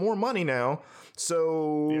 if not more money now.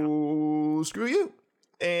 So screw you.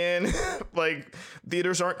 And like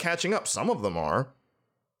theaters aren't catching up. Some of them are,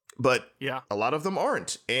 but a lot of them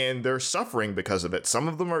aren't. And they're suffering because of it. Some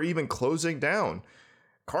of them are even closing down.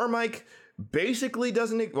 Carmike basically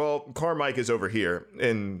doesn't. Well, Carmike is over here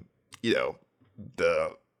in,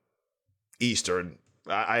 the Eastern.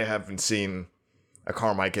 I haven't seen a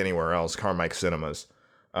Carmike anywhere else, Carmike Cinemas.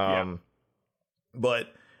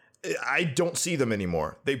 But I don't see them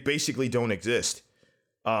anymore. They basically don't exist.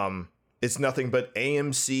 It's nothing but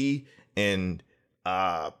AMC and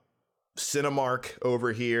Cinemark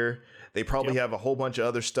over here. They probably have a whole bunch of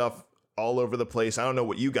other stuff all over the place. I don't know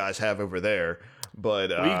what you guys have over there, but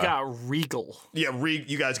we got Regal. Yeah,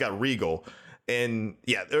 you guys got Regal. And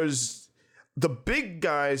yeah, there's the big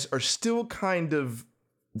guys are still kind of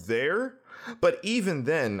there, but even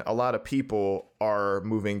then, a lot of people are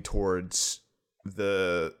moving towards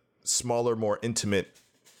the smaller, more intimate,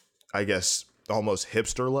 I guess, almost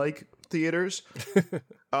hipster-like theaters,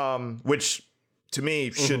 which to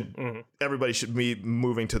me should everybody should be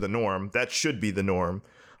moving to the norm. That should be the norm,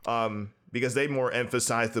 because they more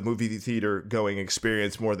emphasize the movie theater going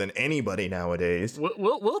experience more than anybody nowadays.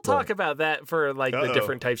 We'll talk about that for like the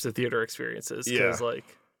different types of theater experiences, because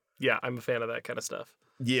I'm a fan of that kind of stuff.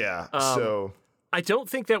 Yeah, so I don't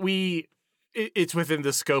think that it's within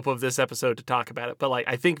the scope of this episode to talk about it, but like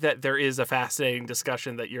I think that there is a fascinating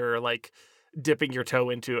discussion that you're like dipping your toe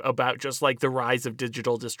into about just like the rise of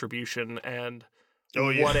digital distribution and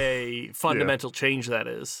what a fundamental change that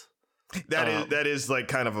is. That is like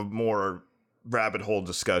kind of a more rabbit hole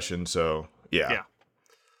discussion. So yeah.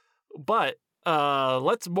 But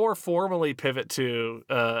let's more formally pivot to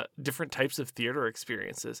different types of theater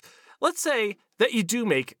experiences. Let's say that you do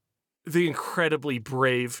make the incredibly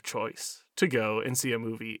brave choice to go and see a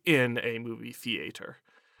movie in a movie theater.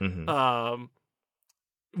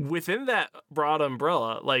 Within that broad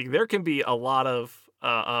umbrella, like there can be a lot of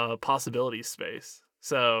possibility space.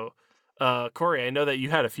 So, Corey, I know that you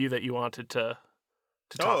had a few that you wanted to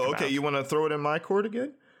talk about. Oh, okay. You want to throw it in my court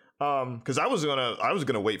again? Because I was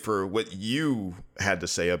gonna wait for what you had to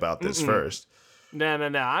say about this first. No.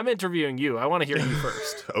 I'm interviewing you. I want to hear you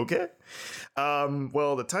first. Okay.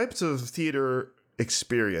 Well, the types of theater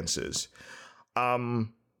experiences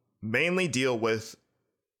mainly deal with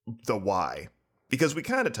the why, because we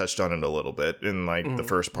kind of touched on it a little bit in like the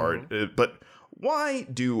first part. But why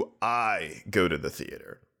do I go to the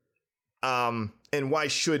theater? And why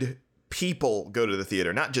should people go to the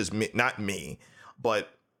theater? Not just me, but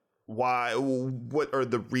why? What are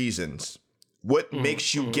the reasons? What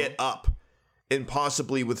makes you get up and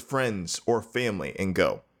possibly with friends or family and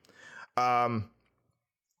go?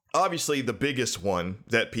 Obviously, the biggest one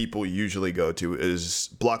that people usually go to is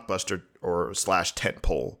blockbuster or /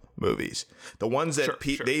 tentpole movies. The ones that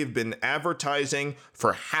they've been advertising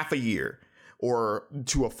for half a year or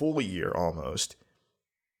to a full year almost.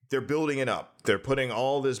 They're building it up. They're putting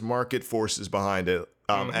all this market forces behind it.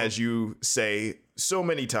 As you say so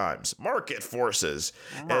many times, market forces.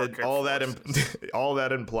 All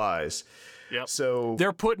that implies. Yep. So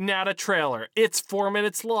they're putting out a trailer. It's 4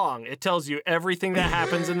 minutes long. It tells you everything that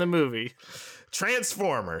happens in the movie.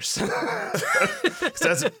 Transformers.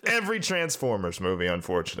 That's every Transformers movie,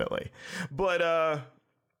 unfortunately. But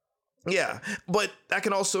but that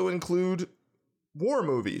can also include war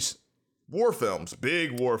movies, war films,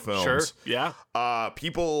 big war films. Sure. Yeah.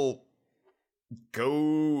 People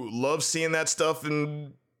love seeing that stuff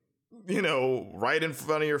and right in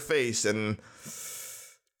front of your face, and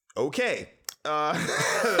okay.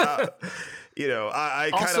 I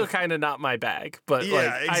also kind of not my bag, but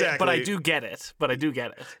exactly. But I do get it.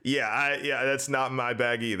 Yeah, that's not my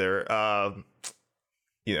bag either.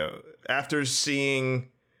 After seeing,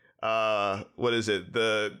 what is it?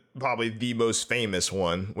 Probably the most famous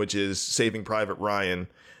one, which is Saving Private Ryan.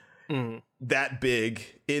 That big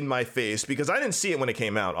in my face, because I didn't see it when it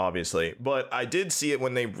came out, obviously, but I did see it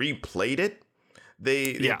when they replayed it.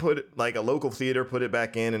 They put like a local theater put it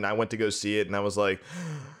back in, and I went to go see it, and I was like,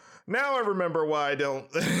 now I remember why I don't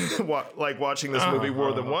like watching this movie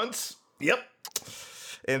more than once. Yep.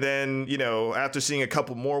 And then, after seeing a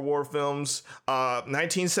couple more war films,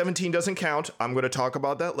 1917 doesn't count. I'm going to talk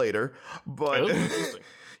about that later. But,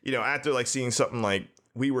 after like seeing something like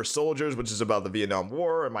We Were Soldiers, which is about the Vietnam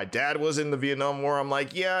War, and my dad was in the Vietnam War. I'm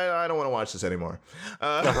like, yeah, I don't want to watch this anymore.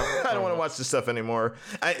 I don't want to watch this stuff anymore.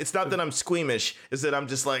 It's not that I'm squeamish, it's that I'm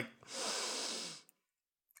just like,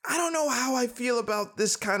 I don't know how I feel about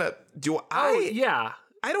this kind of.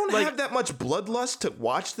 I don't have that much bloodlust to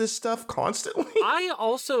watch this stuff constantly. I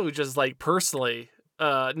also just like personally,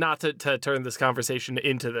 not to turn this conversation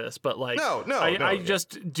into this, but like, I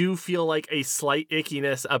just do feel like a slight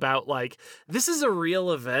ickiness about like, this is a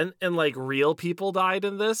real event and like real people died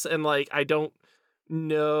in this. And like, I don't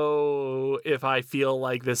know if I feel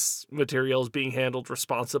like this material is being handled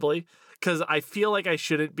responsibly. Because I feel like I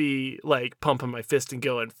shouldn't be like pumping my fist and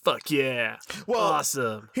going, "Fuck yeah,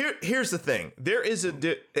 awesome." Here's the thing: there is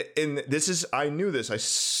and this is I knew this.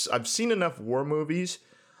 I've seen enough war movies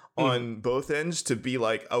on both ends to be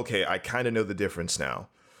like, okay, I kind of know the difference now.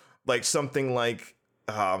 Like something like,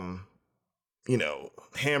 Hamburger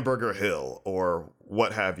Hill or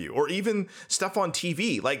what have you, or even stuff on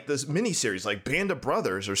TV like this miniseries, like Band of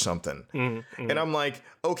Brothers or something. And I'm like,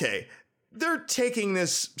 okay. They're taking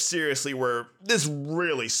this seriously where this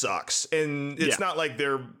really sucks. And it's not like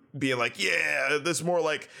they're being like, yeah, this more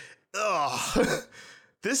like, oh,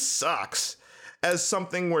 this sucks. As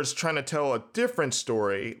something where it's trying to tell a different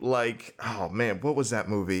story. Like, oh man, what was that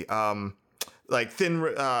movie? Like Thin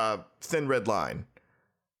Red Line.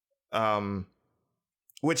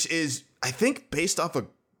 Which is, I think, based off a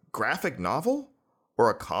graphic novel or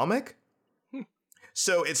a comic.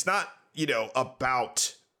 So it's not,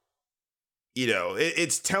 about...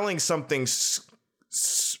 it's telling something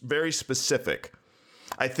very specific.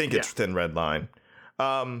 I think it's Thin Red Line.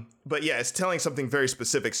 But yeah, it's telling something very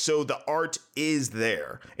specific. So the art is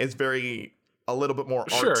there. It's a little bit more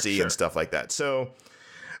artsy and stuff like that. So,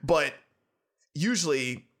 but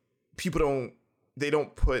usually people don't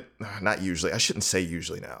put, not usually, I shouldn't say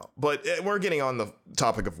usually now, but we're getting on the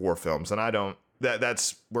topic of war films and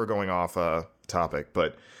we're going off topic,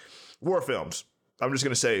 but war films. I'm just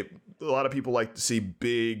going to say a lot of people like to see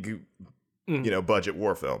big, budget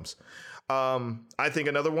war films. I think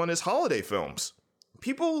another one is holiday films.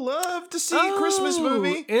 People love to see a Christmas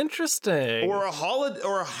movie. Interesting. Or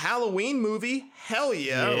a Halloween movie. Hell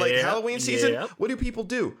yeah. Like Halloween season. Yep. What do people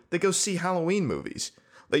do? They go see Halloween movies.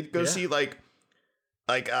 They go see like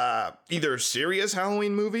either serious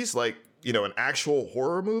Halloween movies, like, an actual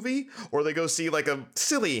horror movie, or they go see like a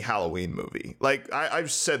silly Halloween movie. Like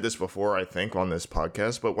I've said this before, I think, on this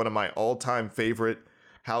podcast, but one of my all-time favorite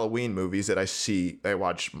Halloween movies that I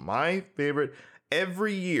watch my favorite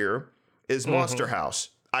every year is Monster House.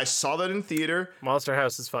 I saw that in theater. Monster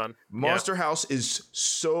House is fun. Monster House is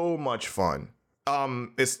so much fun.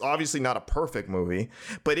 It's obviously not a perfect movie,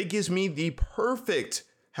 but it gives me the perfect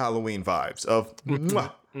Halloween vibes of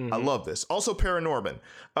mwah. I love this. Also, Paranorman.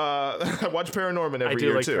 I watch Paranorman every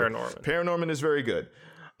year too. Paranorman is very good.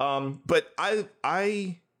 But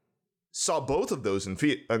I saw both of those in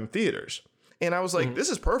theaters, and I was like, "This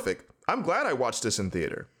is perfect." I'm glad I watched this in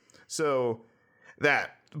theater. So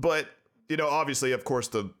but obviously, of course,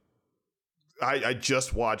 I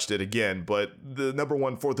just watched it again, but the number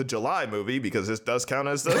one 4th of July movie, because this does count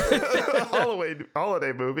as the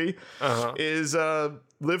holiday movie, is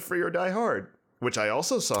Live Free or Die Hard, which I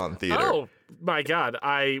also saw in theater. Oh my God.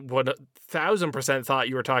 I 1000% thought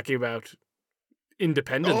you were talking about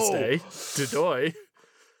Independence Day. Dodoy.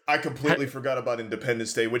 I completely forgot about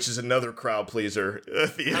Independence Day, which is another crowd pleaser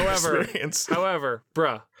theater experience. However,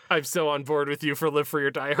 bruh, I'm so on board with you for Live Free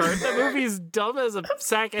or Die Hard. That movie's dumb as a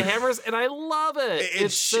sack of hammers, and I love it.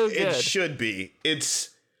 It's so good. It should be. It's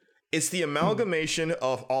the amalgamation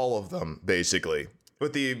of all of them, basically.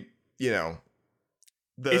 With the,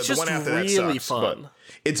 it's just one after really that sucks, fun. But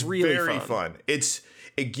it's really very fun. It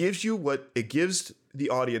gives the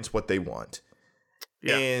audience what they want.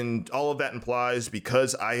 Yeah. And all of that implies,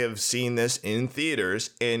 because I have seen this in theaters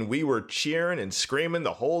and we were cheering and screaming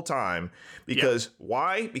the whole time. Because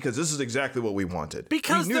why? Because this is exactly what we wanted.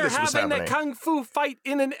 Because they're having a kung fu fight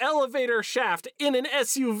in an elevator shaft in an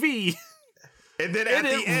SUV. And then at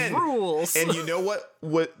the end, rules. And you know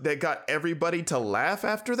what that got everybody to laugh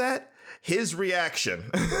after that? His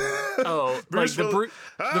reaction. The Bruce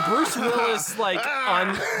Willis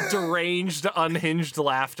deranged, unhinged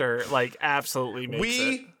laughter absolutely makes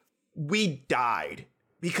it. We died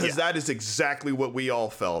because that is exactly what we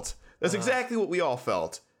all felt. That's exactly what we all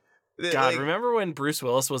felt. God, remember when Bruce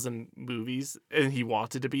Willis was in movies and he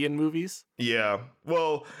wanted to be in movies? Yeah.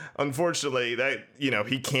 Well, unfortunately,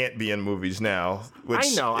 he can't be in movies now. Which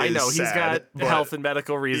I know. He's got health and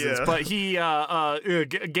medical reasons, but he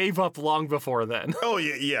gave up long before then. Oh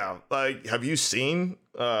yeah. Like, have you seen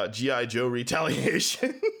G.I. Joe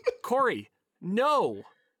Retaliation? Corey, No.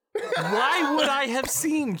 Why would I have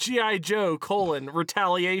seen G.I. Joe,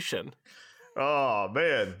 Retaliation? Oh,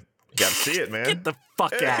 man. Gotta see it, man. Get the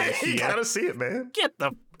fuck out of here. You gotta see it, man. Get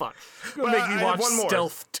the fuck. Well, make me watch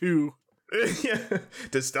Stealth 2. Yeah.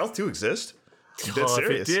 Does Stealth 2 exist? I'm dead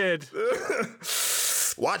serious. If it did.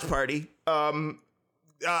 Watch party.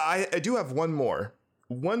 I do have one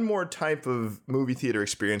more type of movie theater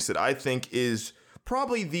experience that I think is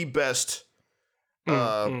probably the best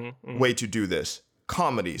way to do this.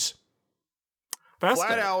 Comedies.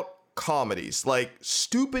 Flat out comedies. Like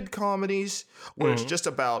stupid comedies where it's just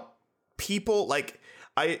about people. Like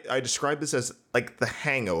I describe this as like The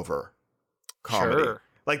Hangover comedy. Sure.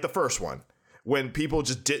 Like the first one. When people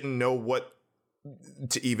just didn't know what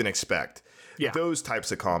to even expect. Yeah. Those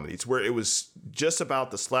types of comedies where it was just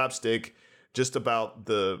about the slapstick, just about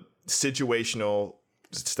the situational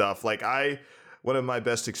stuff. Like one of my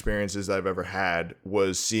best experiences I've ever had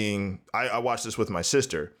was seeing, I watched this with my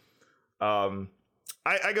sister. I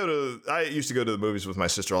used to go to the movies with my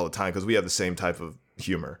sister all the time because we have the same type of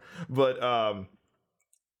humor. But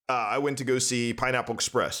I went to go see Pineapple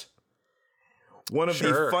Express. One of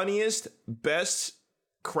the funniest, best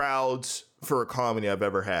crowds for a comedy I've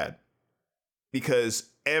ever had. Because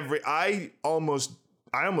I almost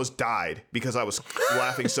died because I was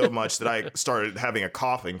laughing so much that I started having a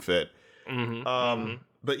coughing fit.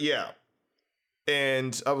 But yeah.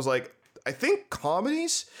 And I was like, I think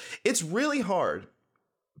comedies, it's really hard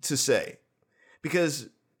to say. Because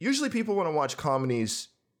usually people want to watch comedies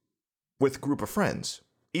with a group of friends.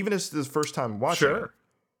 Even if it's the first time watching it.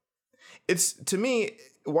 It's, to me,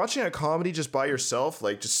 watching a comedy just by yourself,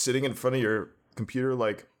 like just sitting in front of your computer,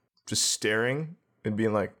 like just staring and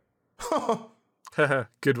being like,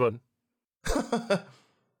 good one.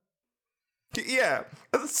 Yeah,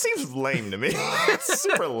 it seems lame to me. It's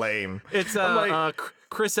super lame. It's like,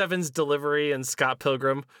 Chris Evans' delivery and Scott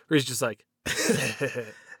Pilgrim, where he's just like,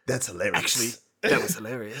 that's hilarious. Actually, that was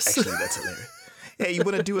hilarious. Actually, that's hilarious. Hey, you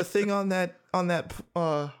want to do a thing on that,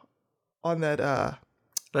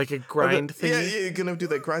 like a grind thingy? Yeah, you're gonna do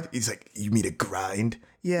that grind. He's like, you mean a grind?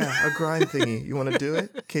 Yeah, a grind thingy. You want to do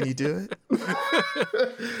it? Can you do it?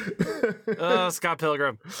 Oh, Scott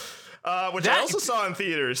Pilgrim. Which I also saw in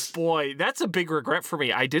theaters. Boy, that's a big regret for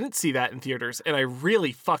me. I didn't see that in theaters, and I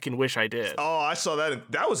really fucking wish I did. Oh, I saw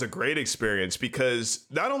that. That was a great experience because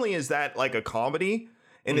not only is that like a comedy,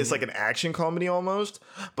 and it's like an action comedy almost,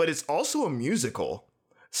 but it's also a musical.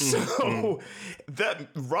 So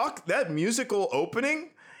that musical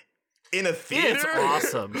opening in a theater,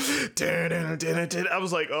 it's awesome. I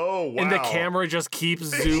was like, oh wow! And the camera just keeps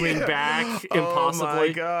zooming back impossibly. Oh my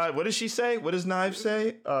god! What does she say? What does Knives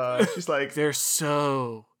say? She's like, they're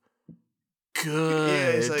so good. Yeah,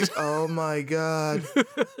 it's like, oh my god,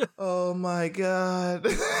 oh my god.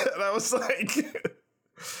 And I was like,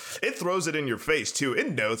 it throws it in your face too.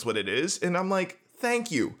 It knows what it is, and I'm like,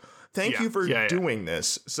 thank you. Thank you for doing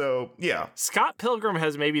this. So, yeah. Scott Pilgrim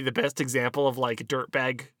has maybe the best example of like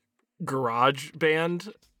dirtbag garage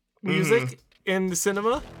band music in the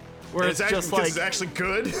cinema. Where it's just like. It's actually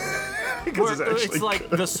good. It's like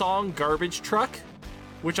the song Garbage Truck,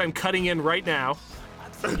 which I'm cutting in right now.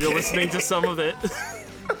 Okay. You're listening to some of it.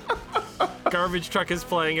 Garbage Truck is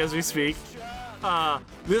playing as we speak.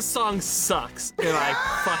 This song sucks, and I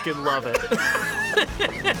fucking love it.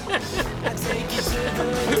 I take you to the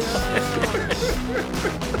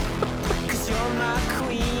cause you're my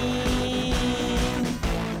queen.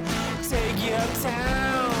 Take you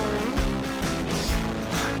uptown.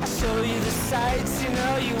 I show you the sights, you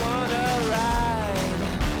know you wanna ride.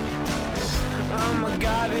 I'm a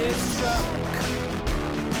garbage truck.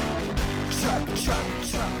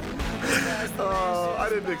 Oh, I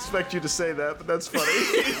didn't expect you to say that, but that's funny.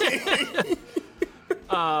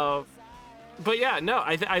 But yeah, no,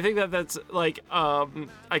 I think that's like,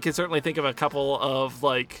 I can certainly think of a couple of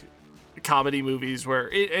like comedy movies where,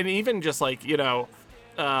 and even just like, you know,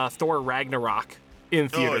 Thor Ragnarok in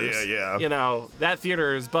theaters. Oh, yeah. You know, that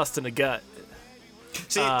theater is busting a gut.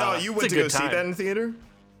 See, you went to go see that in theater?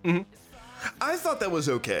 Mm-hmm. I thought that was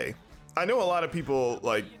okay. I know a lot of people,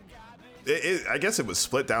 like, I guess it was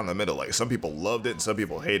split down the middle. Like, some people loved it and some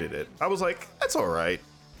people hated it. I was like, that's all right.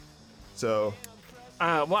 So...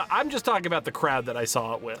 well, I'm just talking about the crowd that I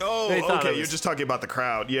saw it with. Oh, okay. You're just talking about the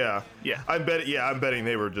crowd. Yeah. Yeah. I'm betting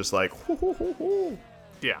they were just like, hoo, hoo, hoo, hoo.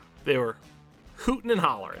 Yeah. They were hooting and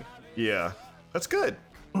hollering. Yeah. That's good.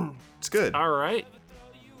 It's good. All right.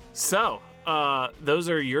 So, those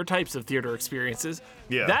are your types of theater experiences.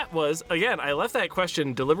 Yeah. That was, again, I left that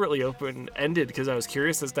question deliberately open-ended because I was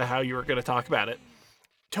curious as to how you were going to talk about it.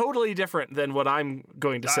 totally different than what I'm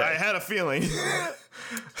going to say. I had a feeling.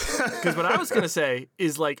 Because what I was going to say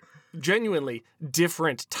is like genuinely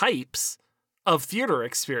different types of theater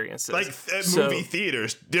experiences. Like movie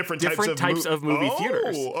theaters, different types of movie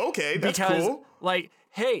theaters. Oh, okay, that's cool. Like,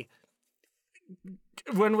 hey,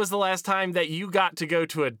 when was the last time that you got to go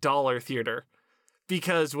to a dollar theater?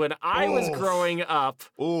 Because when I was growing up,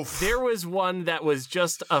 there was one that was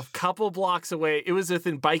just a couple blocks away. It was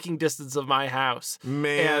within biking distance of my house.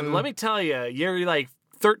 Man. And let me tell you, you're like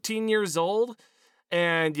 13 years old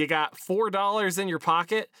and you got $4 in your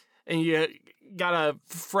pocket and you got a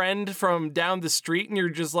friend from down the street and you're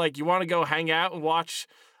just like, you want to go hang out and watch,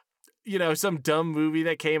 some dumb movie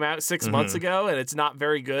that came out 6 months ago and it's not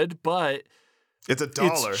very good, but it's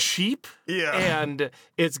 $1. It's cheap. Yeah. And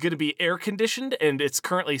it's going to be air conditioned and it's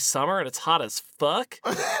currently summer and it's hot as fuck.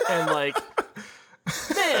 And like,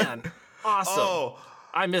 man, awesome. Oh,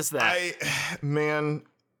 I miss that. Man,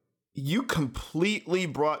 you completely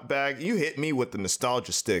brought back, you hit me with the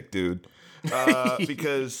nostalgia stick, dude.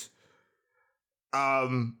 Because,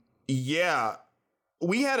 yeah,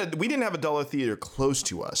 we didn't have a dollar theater close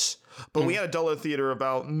to us, but we had a dollar theater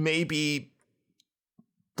about maybe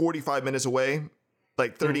 45 minutes away,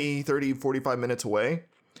 like 45 minutes away.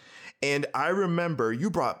 And I remember you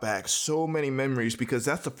brought back so many memories because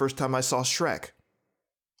that's the first time I saw Shrek.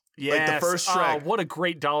 Yes. Like the first Shrek. Oh, what a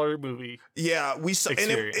great dollar movie. Yeah, we saw, and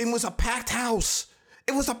it was a packed house.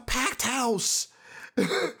 It was a packed house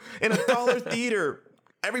in a dollar theater.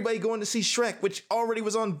 Everybody going to see Shrek, which already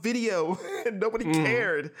was on video and nobody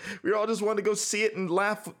cared. We all just wanted to go see it and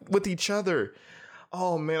laugh with each other.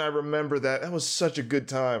 Oh, man, I remember that. That was such a good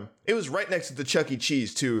time. It was right next to the Chuck E.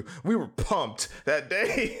 Cheese, too. We were pumped that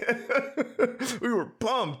day. We were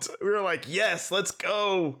pumped. We were like, yes, let's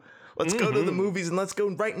go. Let's go to the movies and let's go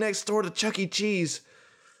right next door to Chuck E. Cheese.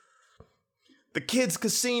 The kids'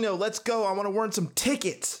 casino, let's go. I want to win some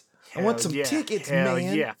tickets. I want some tickets, man. Hell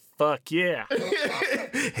yeah. Fuck yeah.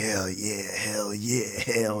 Hell yeah, hell yeah,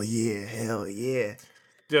 hell yeah, hell yeah.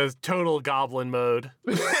 Just total goblin mode.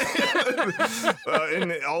 And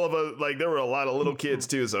all of us, like, there were a lot of little kids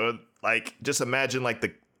too. So, like, just imagine like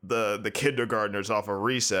the kindergartners off of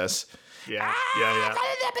recess. Yeah.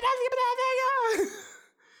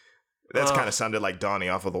 That's kind of sounded like Donnie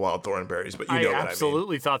off of the Wild Thornberries, but you know what I mean. I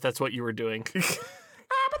absolutely thought that's what you were doing.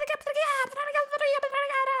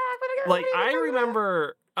 Like, I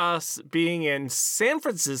remember us being in San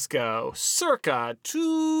Francisco circa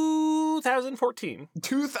 2014.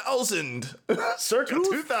 2000. Circa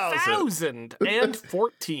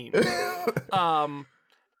 2014.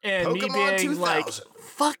 And Pokemon me being 2000. Like,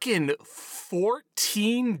 fucking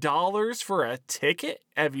 $14 for a ticket?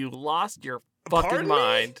 Have you lost your fucking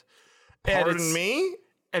mind? Pardon me?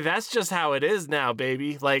 And that's just how it is now,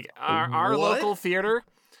 baby. Like, our local theater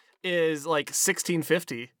is like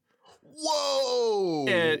 $16.50. Whoa!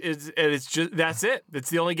 And it's just, that's it.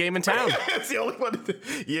 That's the only game in town. That's the only one.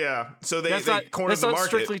 Yeah. So they cornered the market. That's not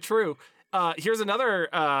strictly true. Here's another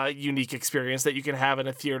unique experience that you can have in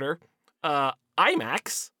a theater.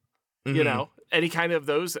 IMAX, any kind of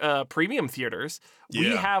those premium theaters. Yeah.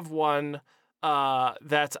 We have one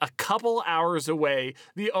that's a couple hours away.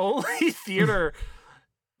 The only theater...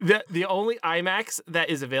 The only IMAX that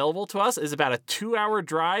is available to us is about a 2-hour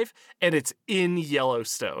drive, and it's in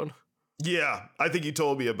Yellowstone. Yeah, I think you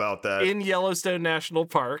told me about that. In Yellowstone National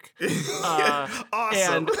Park. Awesome.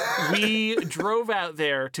 And we drove out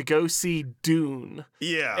there to go see Dune.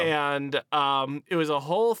 Yeah. And it was a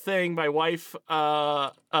whole thing. My wife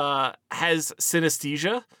has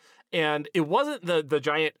synesthesia, and it wasn't the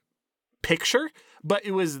giant picture, but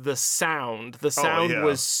it was the sound. The sound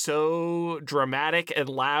was so dramatic and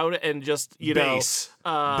loud and just, bass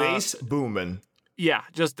booming. Yeah,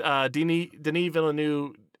 just Denis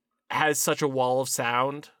Villeneuve has such a wall of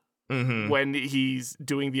sound when he's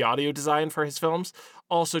doing the audio design for his films.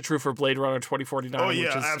 Also true for Blade Runner 2049, which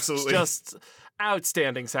is absolutely just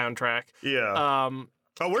outstanding soundtrack. Yeah.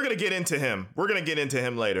 We're going to get into him. We're going to get into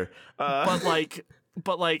him later. But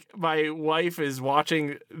my wife is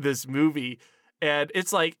watching this movie, and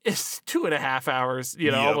it's 2.5 hours,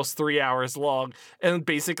 almost 3 hours long. And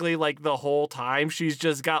basically, like, the whole time she's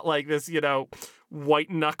just got like this, white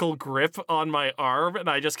knuckle grip on my arm. And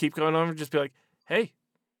I just keep going on and just be like, hey,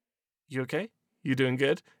 you okay? You doing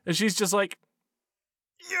good? And she's just like,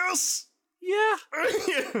 yes. Yeah.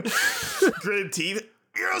 Gritted teeth.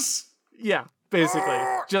 Yes. Yeah. Basically,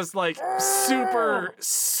 just like super,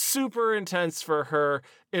 super intense for her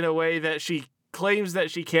in a way that she claims that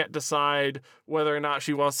she can't decide whether or not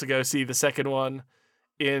she wants to go see the second one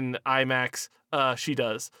in IMAX She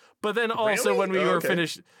does. But then also when we were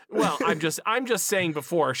finished, well, I'm just saying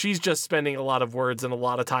before, she's just spending a lot of words and a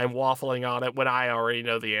lot of time waffling on it when I already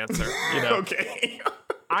know the answer. You know? Okay.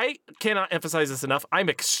 I cannot emphasize this enough. I'm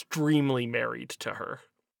extremely married to her.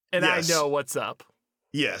 And I know what's up.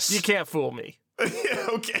 Yes. You can't fool me.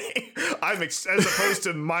 Okay. As opposed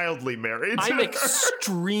to mildly married. I'm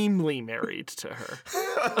extremely married to her.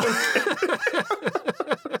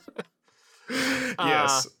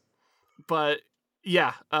 Yes. But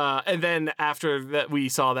yeah, and then after that we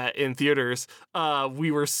saw that in theaters,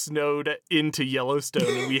 we were snowed into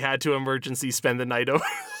Yellowstone and we had to emergency spend the night over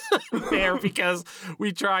there because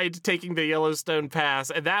we tried taking the Yellowstone pass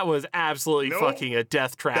and that was absolutely fucking a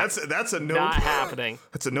death trap. That's a nope. Not happening.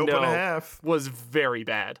 That's a nope and a half. Was very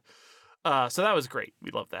bad. So that was great.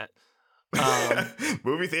 We love that.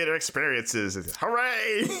 Movie theater experiences.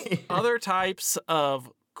 Hooray! Other types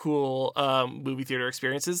of cool movie theater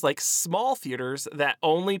experiences, like small theaters that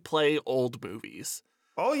only play old movies.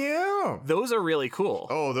 Oh yeah, those are really cool.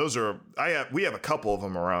 Oh, those are. We have a couple of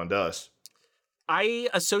them around us. I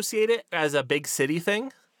associate it as a big city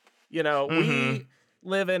thing. You know, we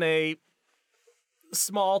live in a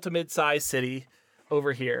small to mid-sized city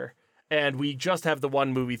over here, and we just have the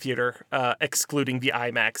one movie theater, excluding the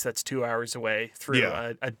IMAX that's 2 hours away through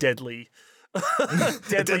a deadly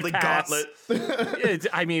gauntlet.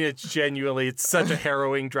 It's genuinely, it's such a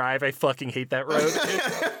harrowing drive. I fucking hate that road.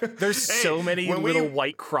 There's so many little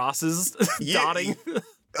white crosses dotting.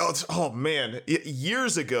 Oh man,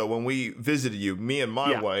 years ago when we visited you, me and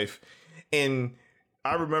my wife, and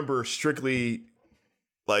I remember strictly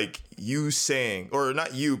like you saying, or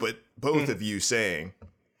not you, but both of you saying,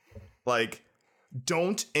 like,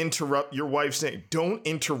 don't interrupt, your wife saying, don't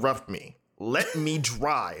interrupt me. Let me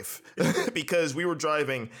drive. Because we were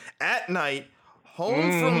driving at night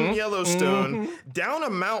home from Yellowstone down a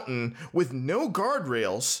mountain with no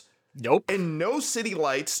guardrails. Nope. And no city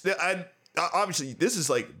lights. Obviously, this is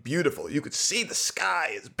like beautiful. You could see the sky.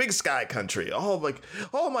 It's big sky country. Oh, like,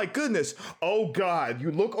 oh my goodness. Oh God.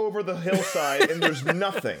 You look over the hillside and there's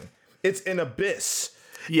nothing. It's an abyss.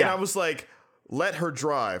 Yeah. And I was like, let her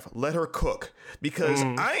drive. Let her cook. Because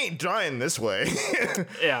I ain't driving this way.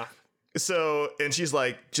 Yeah. So, and she's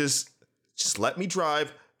like, just let me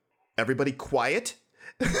drive. Everybody quiet.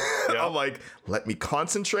 I'm like, let me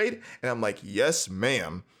concentrate. And I'm like, yes,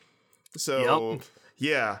 ma'am. So,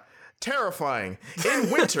 yeah, terrifying.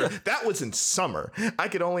 In winter, that was in summer. I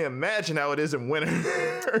could only imagine how it is in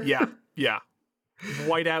winter. Yeah.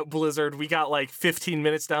 Whiteout blizzard. We got like 15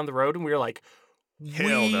 minutes down the road and we were like,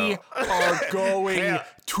 we are going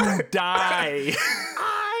to die.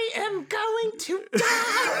 I am going to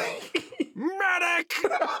die. Medic!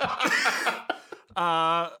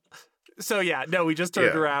 So yeah, no, we just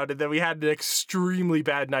turned around and then we had an extremely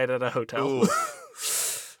bad night at a hotel.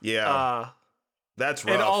 Yeah. That's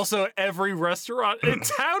rough. And also every restaurant in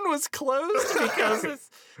town was closed because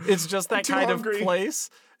it's just that kind of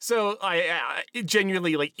place. So I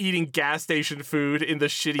genuinely like eating gas station food in the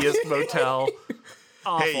shittiest motel.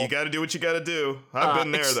 Awful. Hey, you got to do what you got to do. I've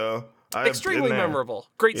been there though. Extremely memorable.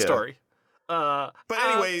 Great story. But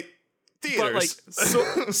anyway, theaters.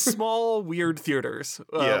 But like small weird theaters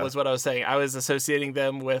was what I was saying. I was associating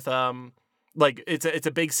them with like it's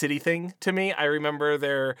a big city thing to me. I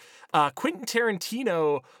remember Quentin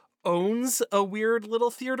Tarantino owns a weird little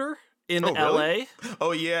theater in LA. Really?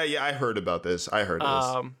 Oh yeah, I heard about this.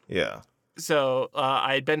 Yeah. So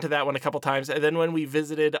I had been to that one a couple times, and then when we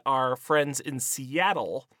visited our friends in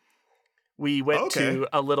Seattle, we went to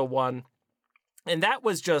a little one, and that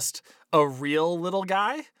was just a real little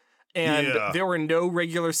guy, and there were no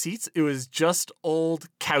regular seats. It was just old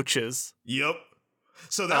couches. Yep.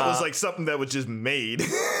 So that was like something that was just made.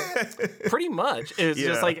 Pretty much. It was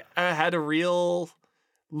just like I had a real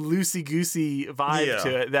loosey-goosey vibe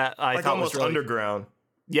to it that I thought was really underground.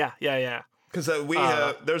 Yeah. Because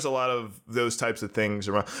there's a lot of those types of things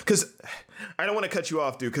around. Because I don't want to cut you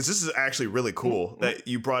off, dude, because this is actually really cool that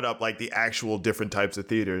you brought up like the actual different types of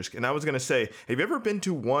theaters. And I was going to say, have you ever been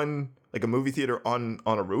to one, like a movie theater on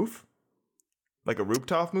a roof? Like a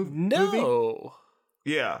rooftop movie? No.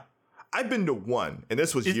 Yeah. I've been to one, and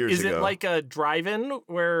this was years ago. Is it like a drive-in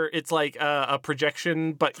where it's like a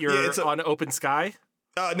projection, but you're on open sky?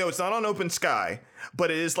 No, it's not on open sky,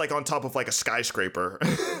 but it is like on top of like a skyscraper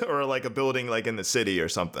or like a building like in the city or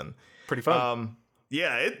something. Pretty fun.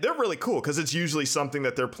 They're really cool because it's usually something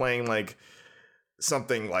that they're playing like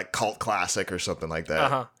something like cult classic or something like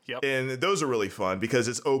that. Yep. And those are really fun because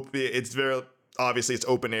it's very obviously it's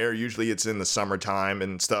open air. Usually it's in the summertime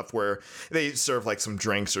and stuff where they serve like some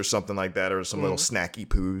drinks or something like that or some little snacky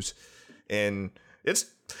poos. And It's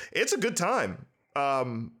a good time.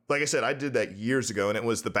 Like I said, I did that years ago, and it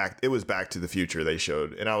was Back to the Future they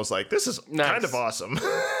showed, and I was like, this is kind of awesome.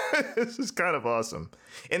 This is kind of awesome.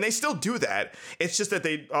 And they still do that. It's just that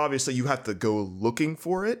they obviously you have to go looking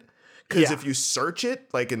for it, because if you search it,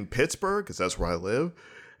 like in Pittsburgh, because that's where I live,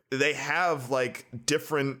 they have like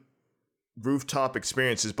different rooftop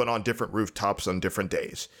experiences, but on different rooftops on different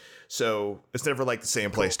days. So it's never like the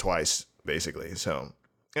same place twice, basically. So,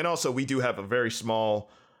 and also we do have a very small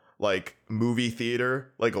like movie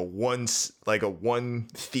theater, like a one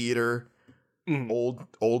theater,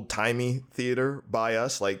 old timey theater by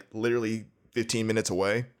us, like literally 15 minutes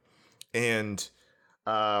away. And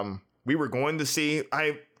we were going to see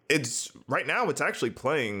it's right now it's actually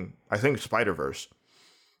playing, I think, Spider-Verse.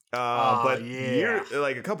 But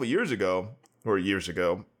like a couple years ago,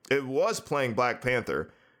 it was playing Black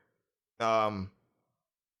Panther.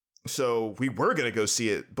 So we were going to go see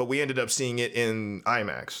it, but we ended up seeing it in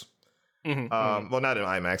IMAX. Well, not in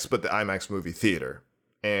IMAX, but the IMAX movie theater.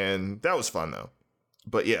 And that was fun, though.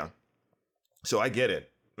 But yeah. So I get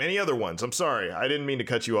it. Any other ones? I'm sorry. I didn't mean to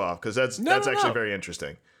cut you off, because that's actually very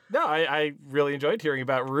interesting. No, I really enjoyed hearing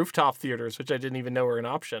about rooftop theaters, which I didn't even know were an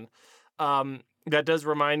option. That does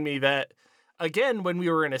remind me that, again, when we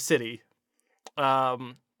were in a city,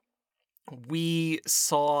 we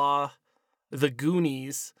saw The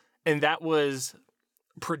Goonies, and that was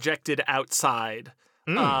projected outside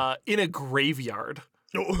in a graveyard.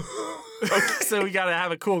 Okay. So we got to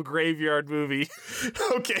have a cool graveyard movie.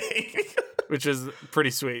 Okay. Which is pretty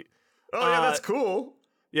sweet. Oh, yeah, that's cool.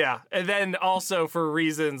 Yeah. And then also for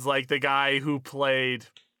reasons like the guy who played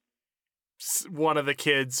one of the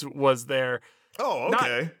kids was there. Oh,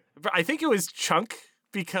 okay. I think it was Chunk,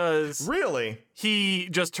 because really he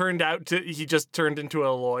just turned into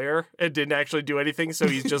a lawyer and didn't actually do anything. So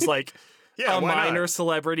he's just like a minor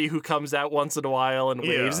celebrity who comes out once in a while and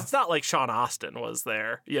waves. It's not like Sean Astin was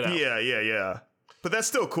there, you know? Yeah. But that's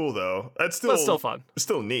still cool, though. That's still fun.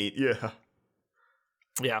 Still neat, yeah.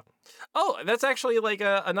 Yeah. Oh, that's actually like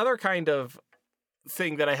another kind of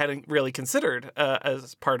thing that I hadn't really considered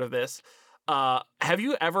as part of this. Have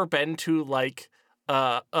you ever been to like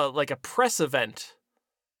a press event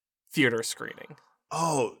theater screening?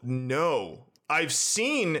 Oh, no. I've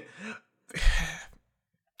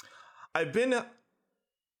been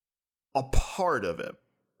a part of it,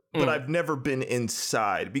 but I've never been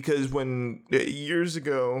inside, because years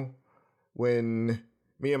ago, when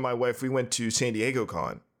me and my wife, we went to San Diego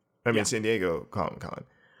Comic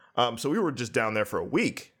Con. So we were just down there for a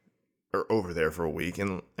week, or over there for a week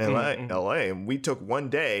in LA, and we took one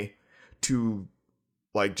day to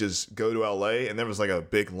like just go to LA, and there was like a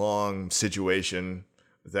big long situation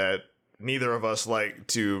that neither of us like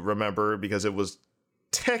to remember, because it was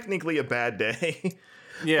technically a bad day.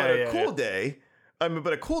 But a cool day.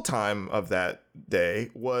 But a cool time of that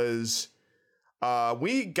day was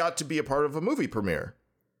we got to be a part of a movie premiere.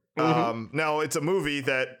 Now it's a movie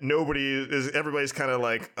that everybody's kind of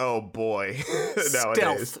like, oh boy,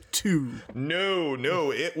 nowadays. Stealth 2.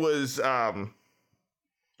 No, it was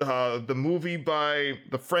the movie by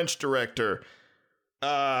the French director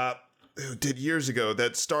who did years ago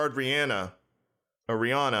that starred Rihanna.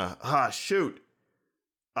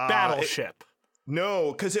 Battleship.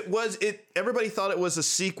 No, because everybody thought it was a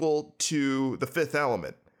sequel to The Fifth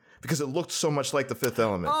Element, because it looked so much like The Fifth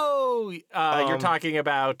Element. Oh, you're talking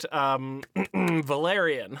about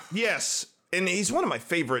Valerian. Yes, and he's one of my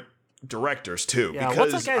favorite directors too. Yeah,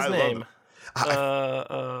 because what's that guy's name?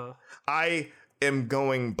 I am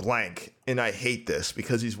going blank, and I hate this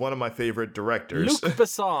because he's one of my favorite directors. Luc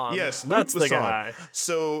Besson. Yes, that's Luc Besson. The guy.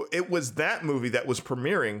 So it was that movie that was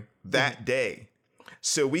premiering that day.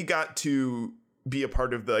 So we got to be a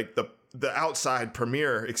part of the outside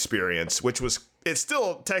premiere experience, which was, it's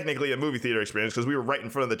still technically a movie theater experience because we were right in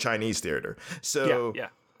front of the Chinese theater. So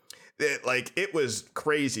it was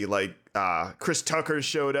crazy. Like Chris Tucker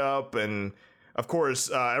showed up, and of course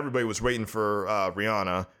everybody was waiting for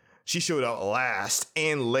Rihanna. She showed up last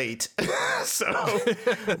and late. But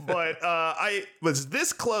I was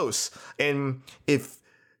this close. And if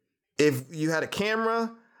you had a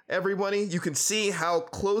camera, everybody, you can see how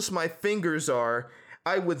close my fingers are.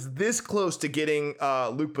 I was this close to getting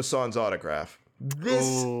Luc Besson's autograph.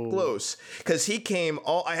 This close. Because he came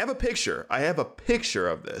I have a picture.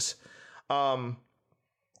 Of this.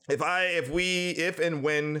 If and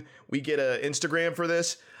when we get an Instagram for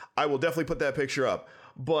this, I will definitely put that picture up.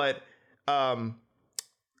 But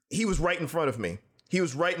he was right in front of me. He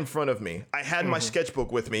was right in front of me. I had my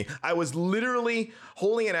sketchbook with me. I was literally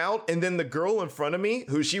holding it out, and then the girl in front of me,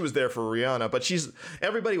 she was there for Rihanna, but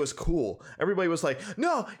everybody was cool. Everybody was like,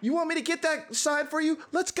 no, you want me to get that side for you?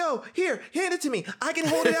 Let's go. Here, hand it to me. I can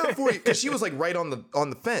hold it out for you. Because she was like right on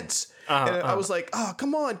the fence. And I was like, oh,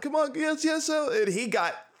 come on. Yes. And he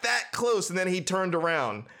got that close, and then he turned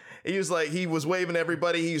around. He was waving at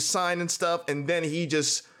everybody. He was signing stuff, and then he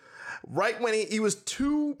just, right when he was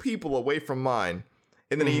 2 people away from mine,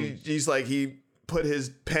 and then he put his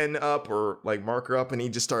pen up or like marker up, and he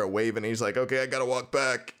just started waving. He's like, okay, I gotta walk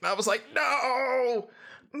back. And I was like, no.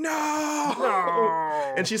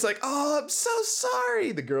 And she's like, oh, I'm so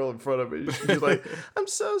sorry. The girl in front of me, she's like, I'm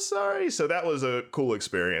so sorry. So that was a cool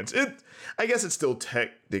experience. I guess it still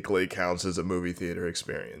technically counts as a movie theater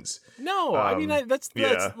experience. No, I mean, that's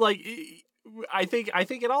like, I think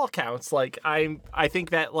it all counts. Like, I think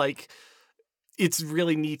that like, it's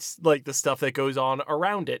really neat, like the stuff that goes on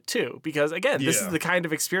around it too, because again, this is the kind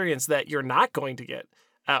of experience that you're not going to get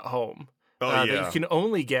at home. That you can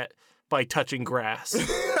only get by touching grass.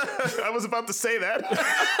 I was about to say that.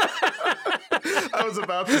 I was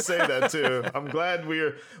about to say that too. I'm glad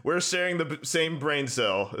we're sharing the same brain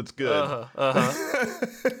cell. It's good.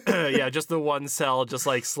 Yeah, just the one cell, just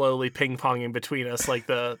like slowly ping ponging between us, like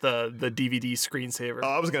the DVD screensaver. Oh,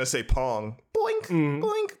 I was gonna say pong. Boink,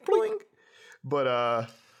 boink, boink.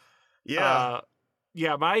 But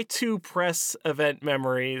my 2 press event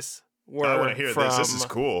memories were. I want to hear this. This is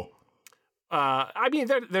cool. I mean,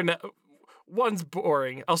 they're not. One's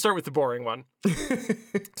boring. I'll start with the boring one.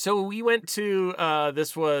 So we went to,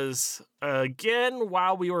 this was, again,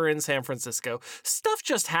 while we were in San Francisco. Stuff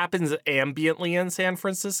just happens ambiently in San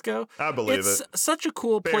Francisco. I believe it's such a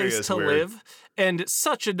cool place to live, and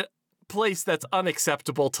such a place that's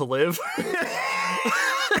unacceptable to live.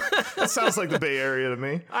 That sounds like the Bay Area to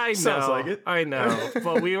me. I know. Sounds like it. I know.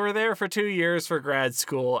 But we were there for 2 years for grad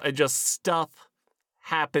school, and just stuff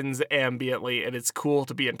happens ambiently, and it's cool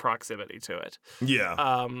to be in proximity to it.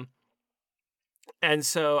 Yeah. And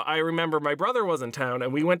so I remember my brother was in town,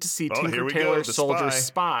 and we went to see Tinker Tailor Soldier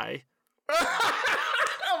Spy.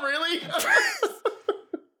 Oh, really?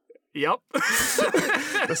 Yep.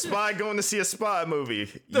 The spy going to see a spy movie.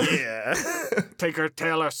 Yeah. Tinker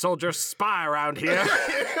Tailor Soldier Spy around here.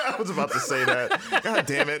 I was about to say that. God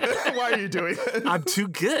damn it. Why are you doing that? I'm too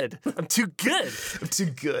good. I'm too good.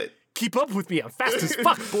 Keep up with me. I'm fast as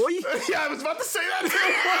fuck, boy. Yeah, I was about to say that.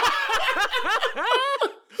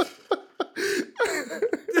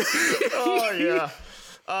 Oh, yeah.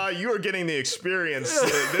 You are getting the experience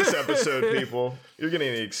this episode, people. You're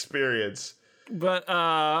getting the experience. But,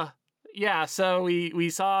 yeah, so we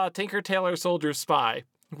saw Tinker Tailor Soldier Spy,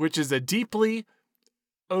 which is a deeply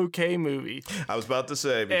okay movie. I was about to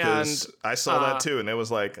say, because I saw that too, and it was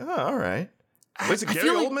like, oh, all right. Was it Gary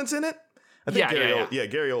Oldman's in it? I think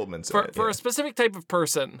Gary Oldman's in it. For a specific type of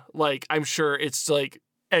person, like, I'm sure it's, like,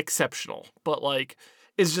 exceptional, but, like,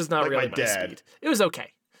 it's just not like really my speed. It was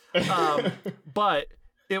okay. But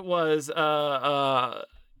it was a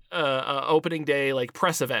opening day, like,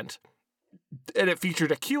 press event, and it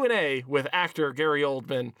featured a Q&A with actor Gary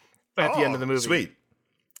Oldman at the end of the movie. Sweet.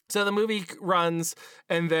 So the movie runs,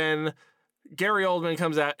 and then Gary Oldman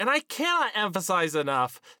comes out, and I cannot emphasize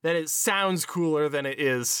enough that it sounds cooler than it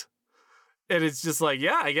is. And it's just like,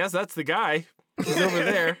 yeah, I guess that's the guy. He's over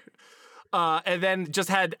there. And then just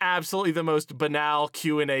had absolutely the most banal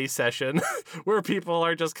Q&A session where people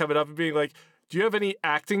are just coming up and being like, do you have any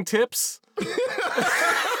acting tips? You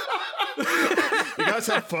guys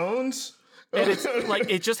have phones? And it's like,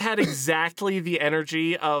 it just had exactly the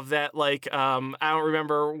energy of that, like, I don't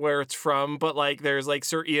remember where it's from, but like, there's like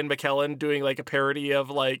Sir Ian McKellen doing like a parody of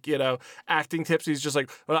like, you know, acting tips. He's just like,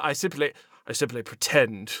 well, I simply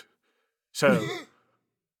pretend. So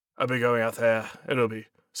I'll be going out there, and it'll be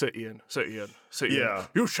Sir Ian. Yeah.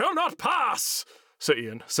 You shall not pass! Sir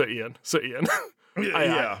Ian.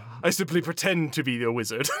 I simply pretend to be the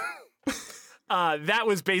wizard. That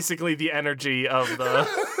was basically the energy of the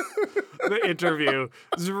interview.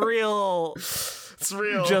 It's real.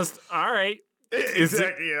 Just, all right.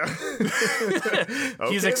 Exactly, yeah.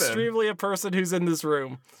 Okay, he's extremely a person who's in this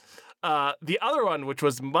room. The other one, which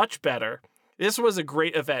was much better, this was a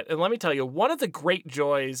great event. And let me tell you, one of the great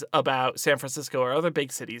joys about San Francisco or other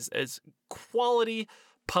big cities is quality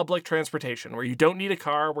public transportation, where you don't need a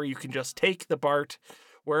car, where you can just take the BART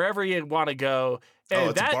wherever you want to go.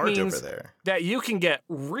 And that means that you can get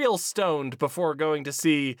real stoned before going to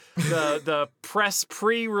see the press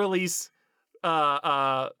pre-release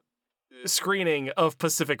screening of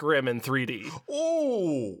Pacific Rim in 3D.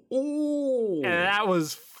 Oh. And that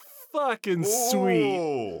was fucking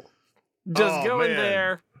sweet. Just going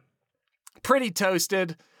there, pretty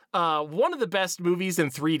toasted. One of the best movies in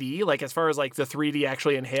 3D, like as far as like the 3D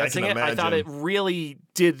actually enhancing it. I thought it really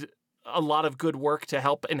did a lot of good work to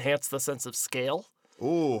help enhance the sense of scale.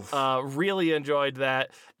 Ooh. Really enjoyed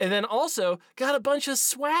that. And then also got a bunch of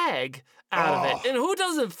swag out of it. And who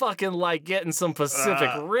doesn't fucking like getting some Pacific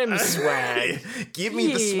Rim swag? Give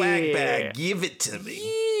me the swag bag. Give it to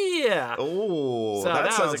me. Yeah. Oh, so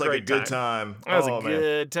that sounds like a good time. That was a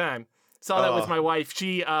good time. Saw that with my wife.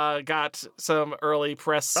 She got some early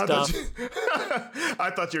press stuff.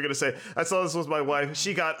 I thought you were going to say, I saw this with my wife.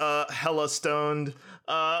 She got hella stoned.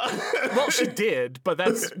 Well, she did, but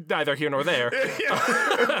that's neither here nor there.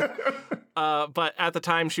 But at the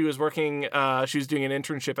time she was working, she was doing an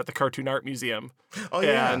internship at the Cartoon Art Museum. Oh,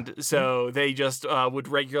 yeah. And so they just would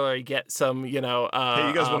regularly get some, hey, you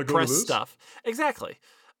guys want to go press to this? Stuff. Exactly.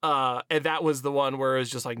 And that was the one where it was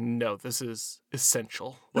just like, no, this is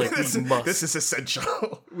essential. Like, this is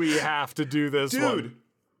essential. We have to do this, dude.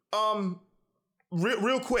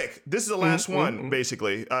 Real quick, this is the last one,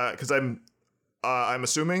 basically, because I'm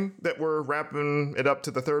assuming that we're wrapping it up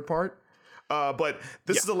to the third part. But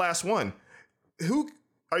this is the last one.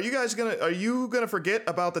 Are you gonna forget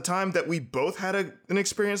about the time that we both had an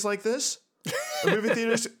experience like this? Movie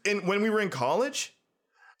theaters when we were in college?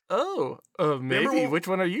 Oh, maybe. Which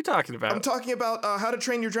one are you talking about? I'm talking about How to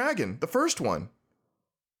Train Your Dragon, the first one.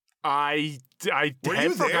 I had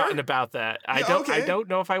forgotten about that. Yeah, I don't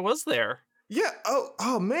know if I was there. Yeah.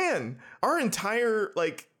 Oh man, our entire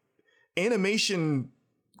like animation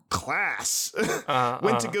class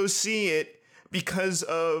went to go see it because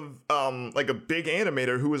of like a big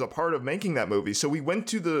animator who was a part of making that movie. So we went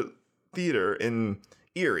to the theater in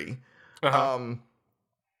Erie.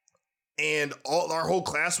 And our whole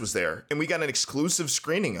class was there, and we got an exclusive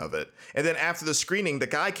screening of it. And then after the screening, the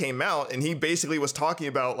guy came out, and he basically was talking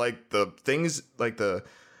about like the things, like the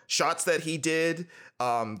shots that he did,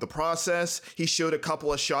 the process. He showed a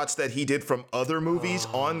couple of shots that he did from other movies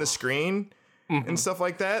on the screen and stuff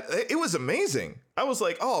like that. It was amazing. I was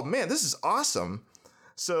like, oh man, this is awesome.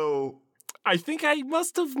 So I think I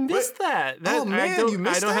must have missed that. Oh man, you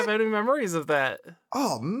missed that? I don't have any memories of that.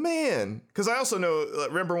 Oh man, because I also know.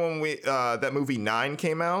 Remember when that movie 9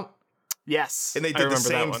 came out? Yes, and they did the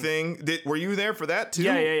same thing. Were you there for that too?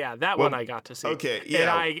 Yeah. That one I got to see. Okay, yeah. And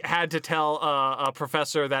I had to tell a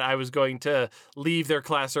professor that I was going to leave their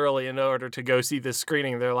class early in order to go see this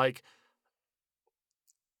screening. They're like,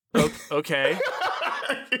 okay,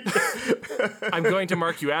 I'm going to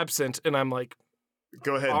mark you absent, and I'm like,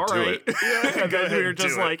 go ahead, all right. Do it. Yeah, and then we were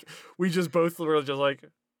just like, we just both were just like,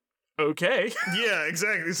 okay. Yeah,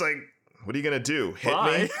 exactly. It's like, what are you gonna do? Hit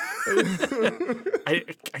Bye. Me? I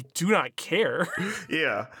do not care.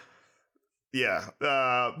 Yeah.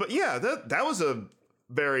 But yeah, that was a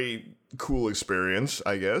very cool experience,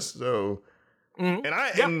 I guess. So,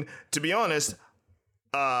 and to be honest,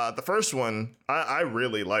 the first one, I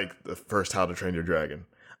really like the first How to Train Your Dragon.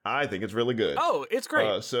 I think it's really good. Oh, it's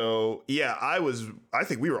great. So yeah, I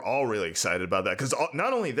think we were all really excited about that because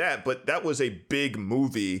not only that, but that was a big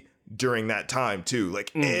movie during that time too.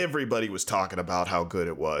 Like everybody was talking about how good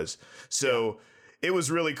it was. So it was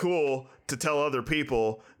really cool to tell other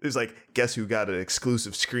people. It was like, guess who got an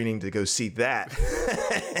exclusive screening to go see that?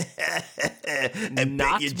 I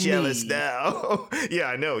bet you're jealous now. Yeah,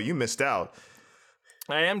 I know. You missed out.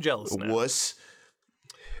 I am jealous now. Wuss.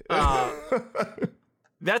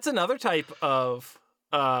 That's another type of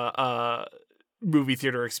movie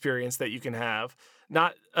theater experience that you can have.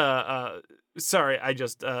 Not sorry, I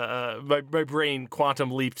just my brain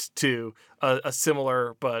quantum leaped to a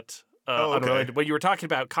similar but unrelated. When you were talking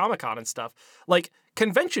about Comic-Con and stuff, like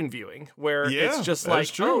convention viewing, where it's just like,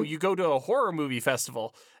 oh, you go to a horror movie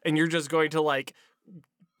festival and you're just going to like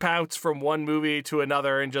bounce from one movie to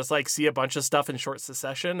another and just like see a bunch of stuff in short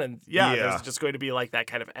succession, and there's just going to be like that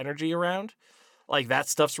kind of energy around. Like, that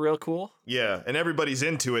stuff's real cool. Yeah, and everybody's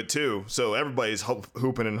into it, too. So everybody's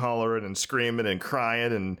hooping and hollering and screaming and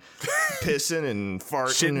crying and pissing and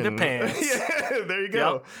farting. Shitting the pants. Yeah, there you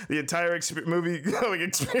go. Yep. The entire movie-going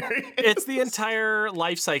experience. It's the entire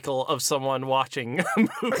life cycle of someone watching a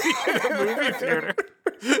movie in a movie theater.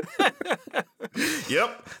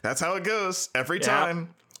 Yep, that's how it goes every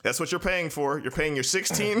time. That's what you're paying for. You're paying your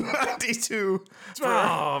 $16.92.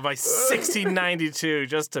 My $16.92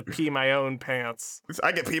 just to pee my own pants.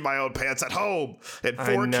 I can pee my own pants at home in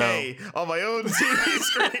 4K on my own TV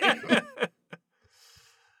screen.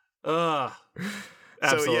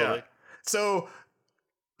 Absolutely. So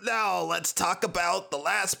now let's talk about the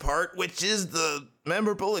last part, which is the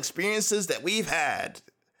memorable experiences that we've had.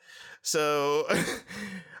 So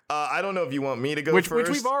I don't know if you want me to go first. Which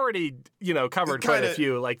we've already, covered quite a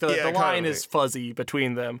few. Like the line is fuzzy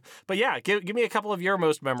between them. But yeah, give me a couple of your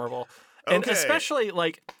most memorable. And especially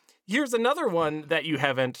here's another one that you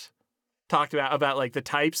haven't talked about like the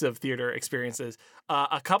types of theater experiences.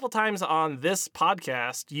 A couple times on this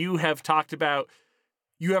podcast, you have talked about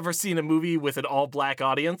you ever seen a movie with an all-black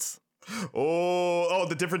audience? Oh,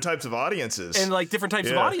 the different types of audiences. And different types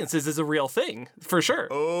of audiences is a real thing, for sure.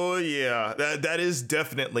 Oh yeah, that is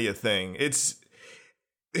definitely a thing. It's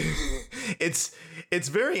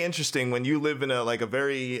very interesting when you live in a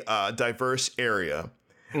very diverse area.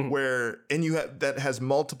 Mm-hmm. that has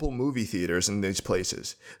multiple movie theaters in these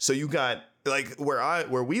places. So you got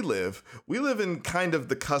where we live in kind of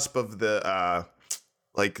the cusp of the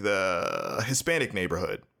Hispanic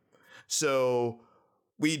neighborhood. So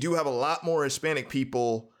we do have a lot more Hispanic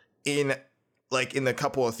people in the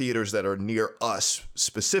couple of theaters that are near us,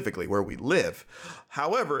 specifically where we live.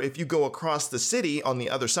 However, if you go across the city on the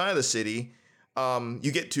other side of the city,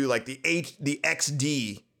 you get to the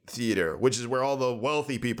XD theater, which is where all the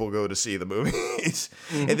wealthy people go to see the movies.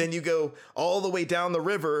 Mm-hmm. And then you go all the way down the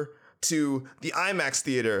river to the IMAX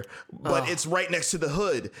theater, but it's right next to the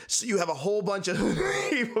hood. So you have a whole bunch of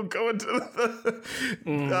people going to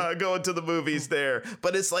the movies there.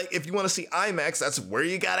 But it's if you want to see IMAX, that's where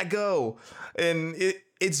you gotta go. And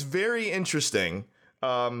it's very interesting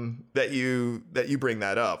that you bring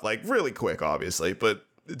that up, really quick, obviously, but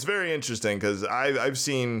it's very interesting because I've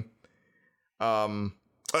seen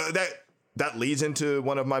that leads into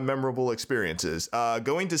one of my memorable experiences.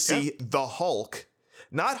 Going to see The Hulk.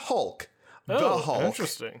 Not Hulk, The Hulk.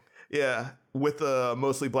 Interesting. Yeah, with a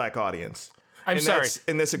mostly black audience. And sorry.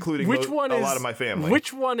 And that's including a lot of my family.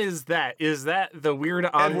 Which one is that? Is that the Weird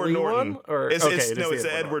Al one? Or it's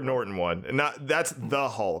the Edward Norton one. That's The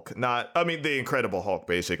Hulk. The Incredible Hulk,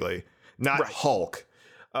 basically. Not Hulk.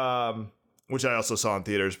 Which I also saw in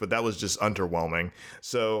theaters, but that was just underwhelming.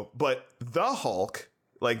 So, but The Hulk,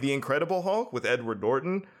 The Incredible Hulk with Edward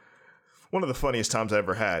Norton, one of the funniest times I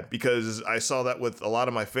ever had, because I saw that with a lot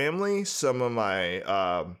of my family. Some of my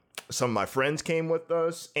friends came with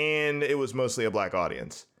us, and it was mostly a black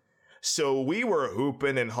audience. So we were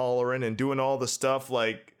hooping and hollering and doing all the stuff.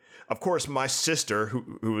 Of course, my sister,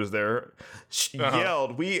 who was there,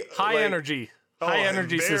 yelled. High energy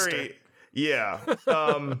sister. Yeah.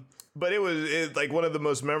 But it was one of the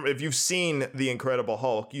most memorable. If you've seen The Incredible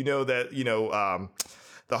Hulk, you know that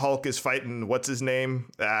the Hulk is fighting, what's his name?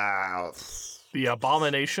 The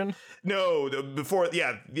Abomination? No,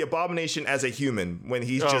 the Abomination as a human, when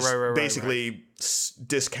he's basically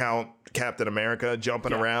discount Captain America,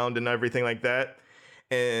 jumping around and everything like that.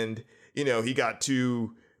 And, he got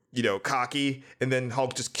too, cocky, and then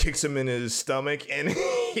Hulk just kicks him in his stomach, and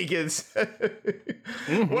he gets...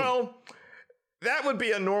 Mm-hmm. Well... That would be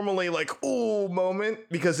a normally ooh moment,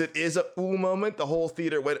 because it is a ooh moment. The whole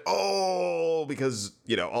theater went, oh, because,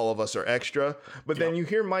 all of us are extra. But then you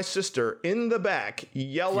hear my sister in the back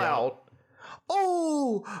yell out,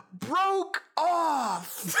 oh, broke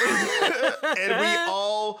off. And we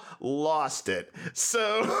all lost it.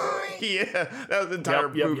 So, that the entire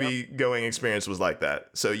movie going experience was like that.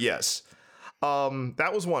 So, yes, that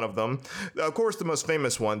was one of them. Of course, the most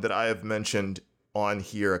famous one that I have mentioned on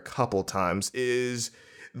here a couple times is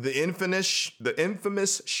the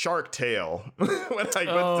infamous Shark Tale. When I went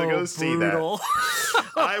to go see that,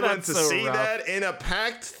 I went to see that in a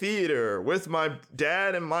packed theater with my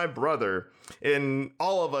dad and my brother, and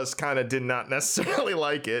all of us kind of did not necessarily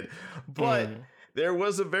like it, but there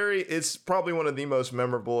was it's probably one of the most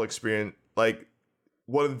memorable experience,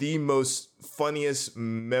 one of the most funniest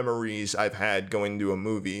memories I've had going to a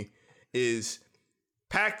movie is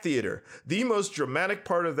packed theater, the most dramatic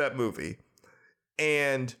part of that movie.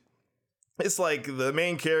 And it's the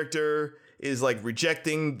main character is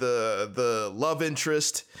rejecting the love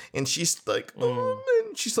interest, and she's and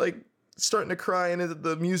she's starting to cry, and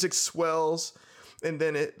the music swells, and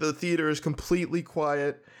then the theater is completely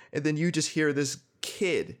quiet, and then you just hear this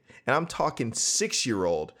kid, and I'm talking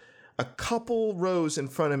 6-year-old, a couple rows in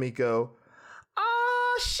front of me go,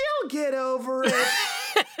 she'll get over it.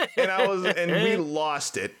 And we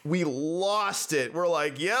lost it. We're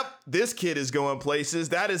like, yep, this kid is going places.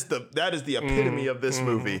 That is the epitome of this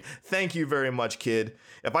movie. Thank you very much, kid.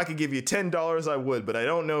 If I could give you $10, I would, but I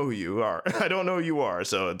don't know who you are.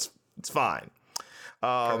 So it's fine.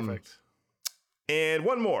 Perfect. And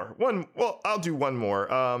one more. I'll do one more.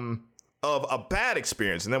 Of a bad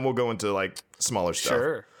experience, and then we'll go into smaller stuff.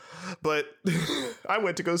 Sure. But I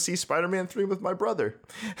went to go see Spider-Man 3 with my brother.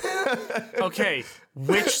 Okay,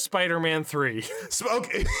 which Spider-Man 3?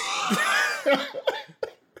 Okay.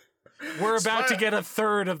 We're about to get a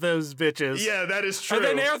third of those bitches. Yeah, that is true. And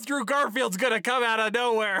then Andrew Garfield's gonna come out of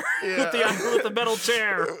nowhere with the metal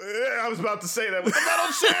chair. I was about to say that with the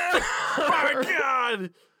metal chair. Oh my god!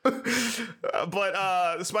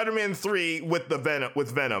 But Spider-Man 3 with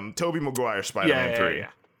Venom, Tobey Maguire Spider-Man 3.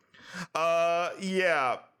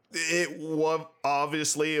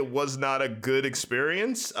 It was not a good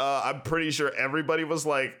experience. I'm pretty sure everybody was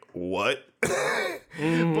like, "What?"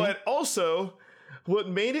 But also, what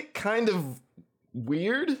made it kind of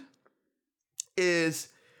weird is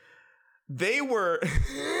they were.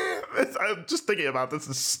 I'm just thinking about this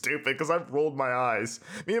is stupid because I've rolled my eyes.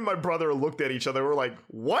 Me and my brother looked at each other. We're like,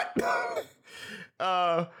 "What?"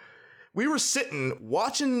 We were sitting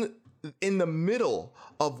watching in the middle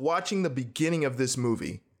of watching the beginning of this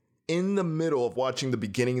movie.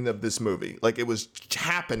 Like it was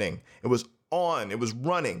happening. It was on. It was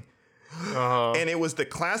running. And it was the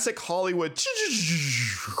classic Hollywood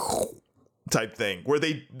type thing where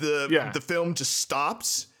the film just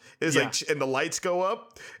stops. It's like, and the lights go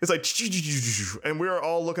up. It's like, and we were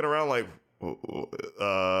all looking around like,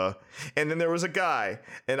 and then there was a guy,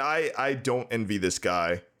 and I don't envy this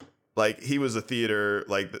guy. Like he was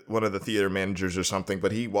one of the theater managers or something,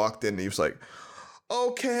 but he walked in and he was like,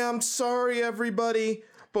 "Okay, I'm sorry, everybody,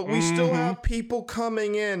 but we still have people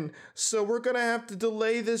coming in. So we're going to have to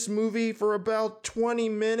delay this movie for about 20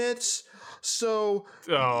 minutes. So,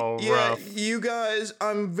 rough. You guys,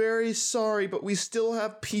 I'm very sorry, but we still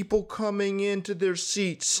have people coming into their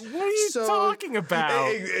seats." What are you talking about?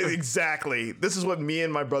 Exactly. This is what me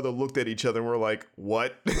and my brother looked at each other and we're like,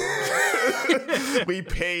 "What?" We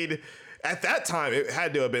paid, at that time, it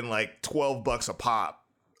had to have been like $12 a pop.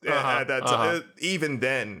 At that time, even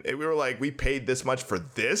then, we were like, we paid this much for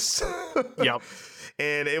this. Yep.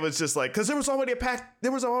 And it was just like, because there was already a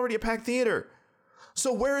packed theater.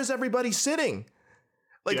 So where is everybody sitting?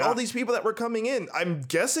 Like all these people that were coming in, I'm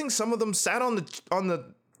guessing some of them sat on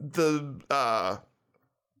the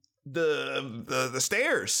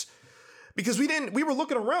stairs because we were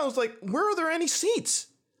looking around. It's like, where are there any seats?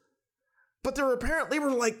 But there apparently were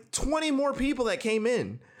like 20 more people that came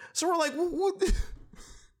in. So we're like,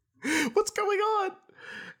 what's going on?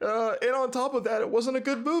 And on top of that, it wasn't a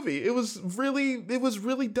good movie. It was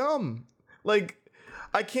really dumb. Like,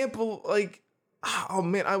 I can't believe, like, oh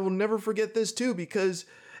man, I will never forget this too, because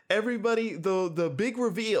everybody, the big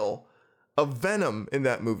reveal of Venom in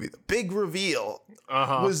that movie, the big reveal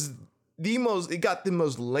was it got the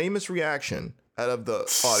most lamest reaction out of the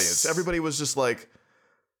audience. Everybody was just like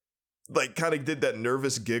kind of did that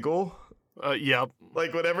nervous giggle. Yep.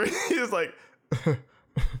 Like whatever. He was like,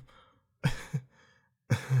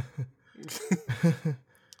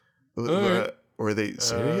 were they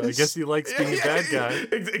serious? I guess he likes being a bad guy.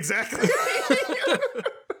 Exactly.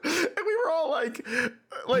 And we were all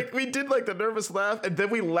like we did like the nervous laugh, and then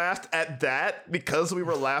we laughed at that because we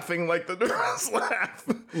were laughing like the nervous laugh.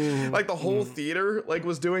 Like the whole theater like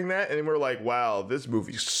was doing that, and we were like, wow, this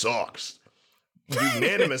movie sucks.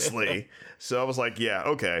 Unanimously. So I was like, yeah,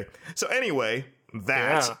 okay. So anyway,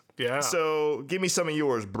 that. Yeah. So give me some of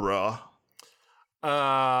yours, bruh.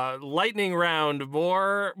 Lightning round,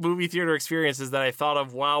 more movie theater experiences that I thought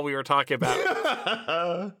of while we were talking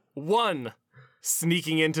about. 1,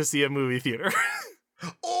 sneaking in to see a movie theater.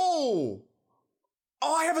 Oh,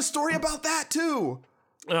 I have a story about that too.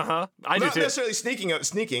 I do not too. Necessarily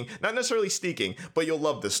not necessarily sneaking, but you'll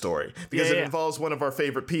love this story because it involves one of our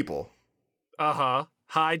favorite people.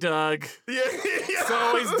 Hi, Doug. Yeah. It's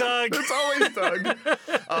always Doug. It's always Doug.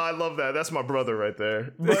 I love that. That's my brother right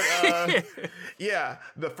there. But yeah,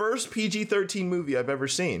 the first PG-13 movie I've ever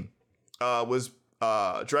seen was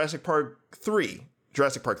Jurassic Park 3.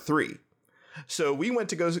 So we went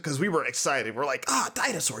to go because we were excited. We're like,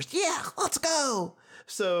 dinosaurs. Yeah, let's go.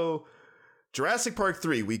 So Jurassic Park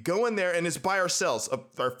 3, we go in there and it's by ourselves.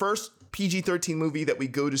 Our first PG-13 movie that we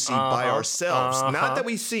go to see by ourselves. Not that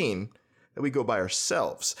we've seen. That we go by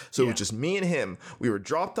ourselves. So it was just me and him. We were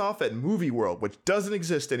dropped off at Movie World, which doesn't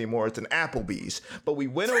exist anymore. It's an Applebee's. But we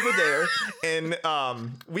went over there and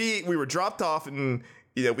we were dropped off and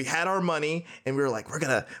we had our money and we were like,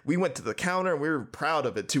 we went to the counter and we were proud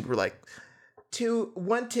of it too. We were like,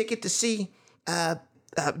 1 ticket to see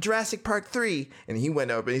Jurassic Park 3. And he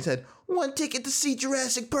went over and he said, 1 ticket to see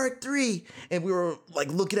Jurassic Park 3. And we were like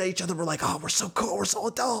looking at each other. We're like, oh, we're so cool. We're so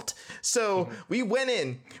adult. So we went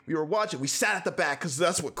in, we were watching, we sat at the back because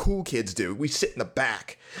that's what cool kids do. We sit in the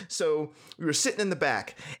back. So we were sitting in the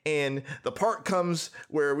back and the part comes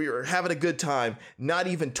where we were having a good time, not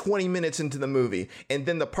even 20 minutes into the movie. And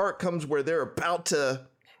then the part comes where they're about to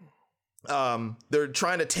they're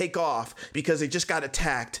trying to take off because they just got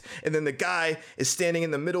attacked, and then the guy is standing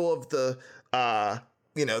in the middle of the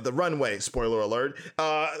the runway, spoiler alert,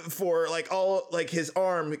 for like all like his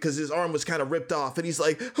arm, because his arm was kind of ripped off, and he's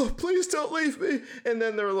like, oh, please don't leave me. And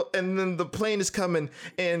then the plane is coming,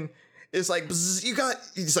 and it's like,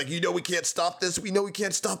 he's like, we can't stop this. We know we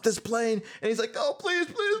can't stop this plane. And he's like, oh, please,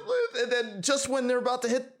 please, please. And then just when they're about to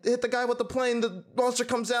hit the guy with the plane, the monster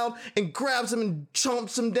comes out and grabs him and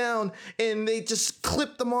chomps him down. And they just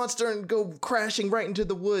clip the monster and go crashing right into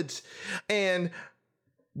the woods. And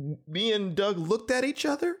me and Doug looked at each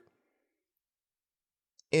other,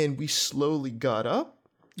 and we slowly got up,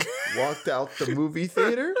 walked out the movie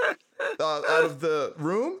theater, out of the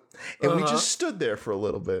room, and we just stood there for a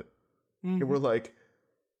little bit. Mm-hmm. And we're like,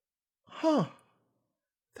 huh,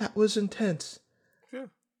 that was intense. Yeah.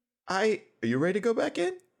 Are you ready to go back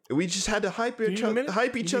in? We just had to hype each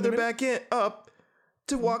other back up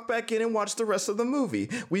to walk back in and watch the rest of the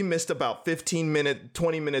movie. We missed about 20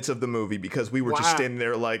 minutes of the movie because we were just standing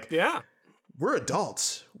there like, yeah, we're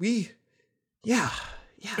adults. Yeah.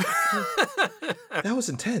 That was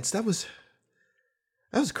intense. That was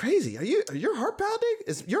crazy. Are your heart pounding?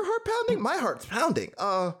 Is your heart pounding? My heart's pounding.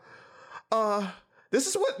 This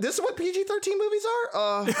is what PG-13 movies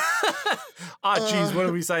are? Geez, what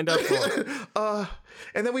have we signed up for?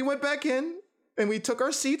 And then we went back in and we took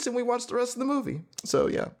our seats and we watched the rest of the movie. So,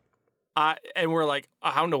 yeah. And we're like,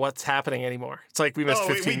 I don't know what's happening anymore. It's like we missed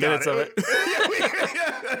 15 minutes of it.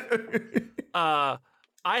 I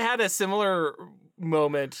had a similar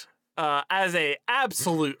moment as a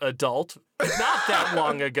absolute adult not that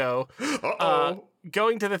long ago.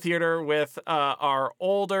 Going to the theater with our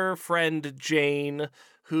older friend Jane,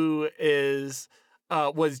 who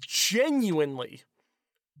was genuinely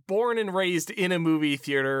born and raised in a movie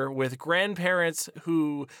theater with grandparents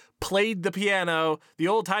who played the piano, the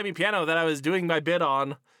old-timey piano that I was doing my bit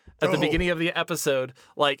on at the beginning of the episode,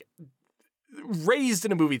 like raised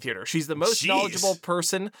in a movie theater. She's the most knowledgeable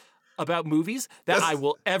person about movies that I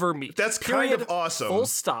will ever meet. That's kind of awesome. Full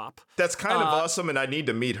stop. That's kind of awesome, and I need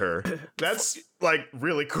to meet her. That's like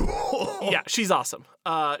really cool. Yeah, she's awesome.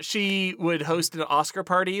 She would host an Oscar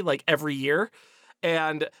party like every year,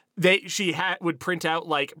 and she would print out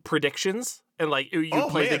like predictions, and like you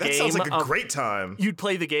play the game. That sounds like a great time. You'd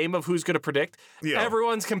play the game of who's going to predict. Yeah.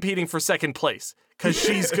 Everyone's competing for second place because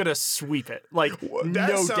she's going to sweep it. Like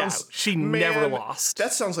no doubt, she never lost.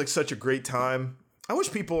 That sounds like such a great time. I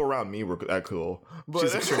wish people around me were that cool.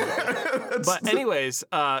 But, but anyways,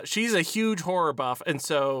 she's a huge horror buff, and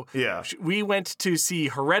so we went to see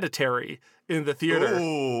Hereditary in the theater.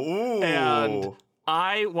 Ooh. And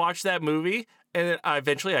I watched that movie, and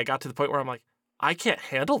eventually I got to the point where I'm like, I can't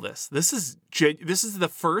handle this. This is the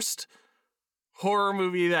first horror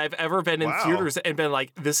movie that I've ever been in theaters and been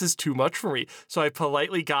like, this is too much for me. So I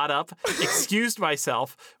politely got up, excused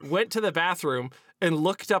myself, went to the bathroom, and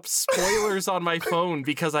looked up spoilers on my phone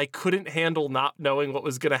because I couldn't handle not knowing what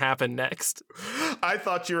was going to happen next. I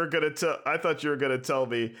thought you were going to tell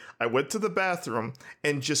me I went to the bathroom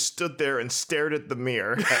and just stood there and stared at the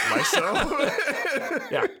mirror at myself.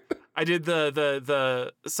 Yeah. I did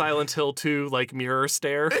the Silent Hill 2 like mirror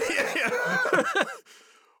stare. Yeah.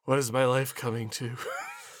 What is my life coming to?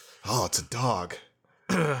 Oh, it's a dog.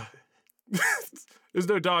 There's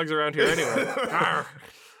no dogs around here anyway.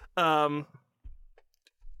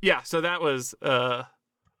 Yeah, so that was a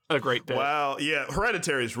great bit. Wow, yeah,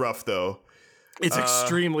 Hereditary is rough, though. It's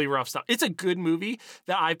extremely rough stuff. It's a good movie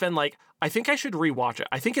that I've been like, I think I should rewatch it.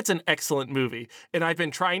 I think it's an excellent movie, and I've been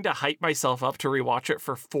trying to hype myself up to rewatch it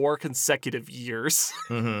for 4 consecutive years.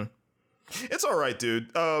 Mm-hmm. It's all right,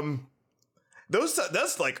 dude.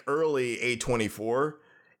 That's like early A24,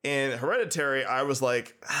 and Hereditary, I was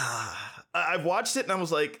like, I watched it and I was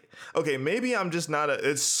like, okay, maybe I'm just not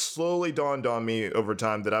it slowly dawned on me over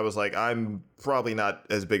time that I was like, I'm probably not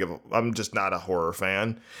as big of I'm just not a horror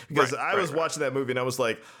fan. Because I was watching that movie and I was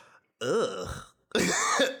like, ugh.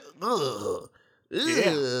 Ugh.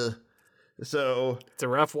 Yeah. So it's a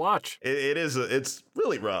rough watch. It's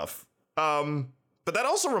really rough. But that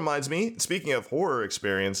also reminds me, speaking of horror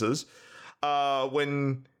experiences,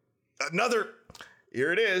 when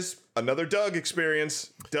here it is, another Doug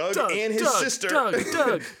experience. Doug and his sister.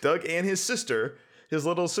 Doug and his sister, his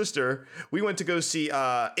little sister. We went to go see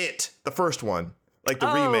It, the first one, like the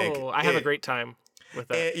remake. Oh, I have a great time with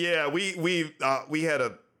that. And yeah, we had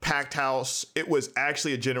a packed house. It was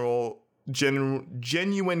actually a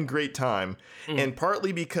genuine great time, and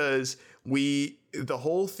partly because the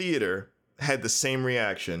whole theater had the same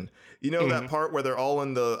reaction. You know that part where they're all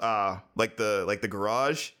in the like the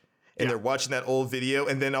garage. and they're watching that old video,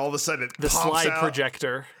 and then all of a sudden it the pops slide out.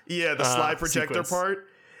 projector. Yeah, the slide projector sequence. part.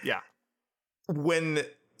 Yeah. When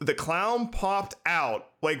the clown popped out,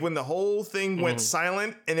 like when the whole thing went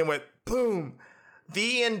silent and it went boom,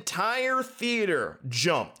 the entire theater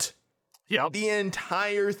jumped. Yep. The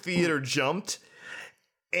entire theater jumped.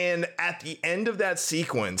 And at the end of that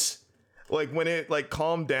sequence, like when it like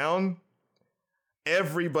calmed down,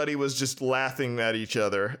 everybody was just laughing at each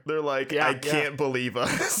other. They're like, I can't believe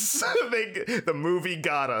us. The movie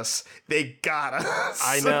got us. They got us.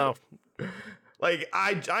 I know. Like,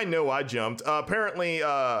 I know I jumped. Apparently,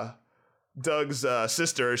 Doug's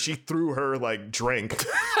sister, she threw her like drink.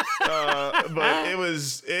 But it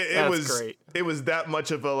was great. It was that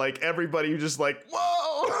much of a like everybody just like,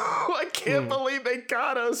 whoa, I can't believe they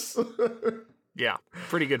got us. Yeah,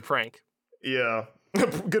 pretty good prank. Yeah.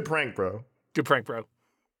 Good prank, bro. Good prank, bro.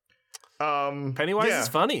 Pennywise is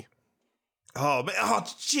funny. Oh man! Oh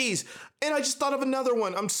jeez! And I just thought of another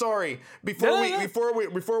one. I'm sorry. Before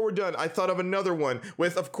we're done, I thought of another one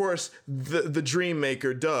with, of course, the Dream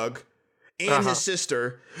Maker, Doug, and his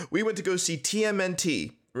sister. We went to go see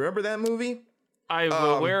TMNT. Remember that movie? I'm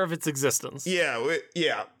aware of its existence. Yeah.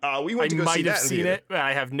 We went to go see that. I might have seen it, but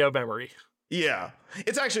I have no memory. Yeah,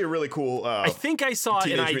 it's actually a really cool. I think I saw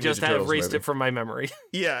it, and I just have erased it from my memory.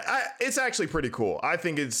 Yeah, it's actually pretty cool. I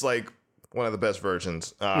think it's like one of the best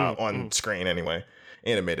versions on screen anyway,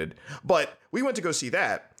 animated. But we went to go see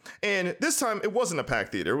that, and this time it wasn't a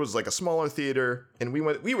packed theater. It was like a smaller theater, and we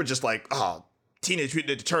were just like, oh, Teenage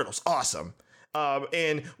Mutant Ninja Turtles, awesome.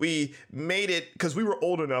 And we made it because we were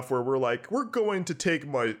old enough where we're like, we're going to take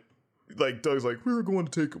my. Like, Doug's like, we were going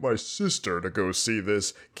to take my sister to go see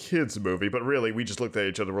this kids movie. But really, we just looked at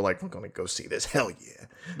each other. We're like, we're going to go see this. Hell yeah.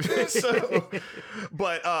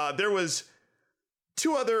 But there was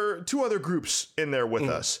two other groups in there with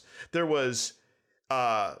us. There was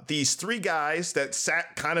these three guys that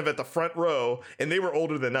sat kind of at the front row, and they were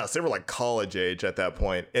older than us. They were like college age at that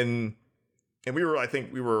point. And I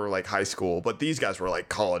think we were like high school, but these guys were like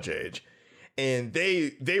college age. And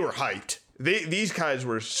they were hyped. These guys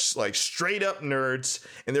were like straight up nerds,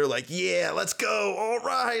 and they're like, yeah, let's go. All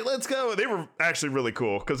right, let's go. They were actually really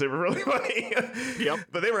cool because they were really funny. Yep.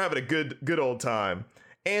 But they were having a good old time.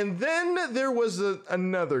 And then there was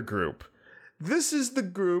another group. This is the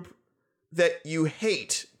group that you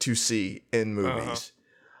hate to see in movies.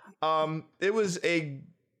 It was a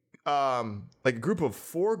like a group of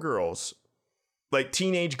 4 girls, like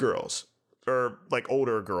teenage girls. Or like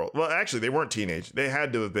older girls. Well, actually, they weren't teenage. They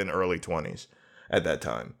had to have been early 20s at that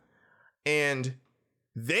time. And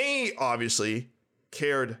they obviously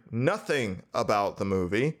cared nothing about the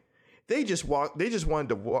movie. They just wanted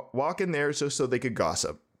to walk in there so they could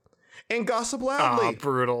gossip. And gossip loudly. Ah,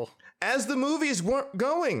 brutal. As the movies weren't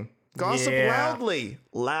going. Gossip loudly.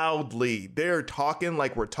 Loudly. They're talking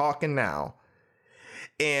like we're talking now.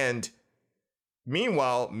 And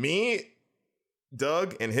meanwhile, me,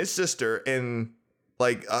 Doug and his sister and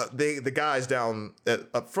like the guys down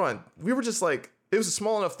up front, we were just like, it was a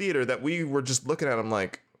small enough theater that we were just looking at him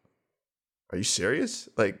like, are you serious?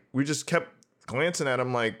 Like, we just kept glancing at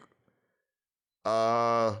him like,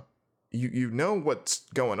 you know what's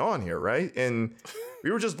going on here, right? And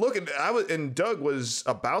we were just looking. And Doug was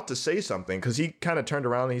about to say something because he kind of turned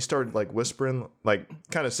around and he started like whispering, like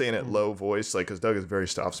kind of saying it low voice, like because Doug is very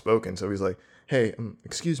soft spoken. So he's like, hey,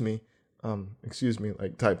 excuse me,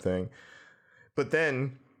 like type thing. But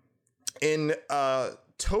then in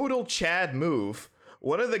total Chad move,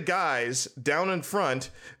 one of the guys down in front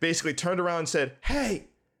basically turned around and said, hey,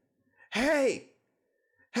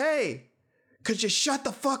 could you shut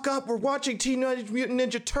the fuck up? We're watching Teenage Mutant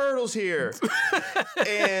Ninja Turtles here.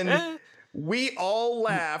 And we all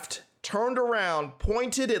laughed, turned around,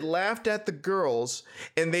 pointed and laughed at the girls,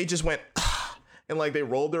 and they just went, ah, and like they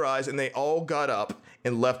rolled their eyes and they all got up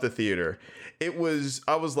and left the theater. I was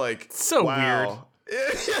like, so wow. Weird.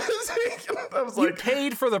 I was like, you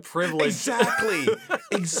paid for the privilege.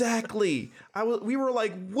 Exactly. We were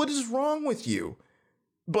like, what is wrong with you?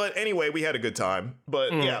 But anyway, we had a good time.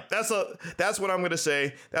 But yeah, that's what I'm going to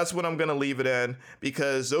say. That's what I'm going to leave it in,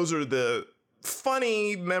 because those are the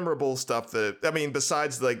funny, memorable stuff that, I mean,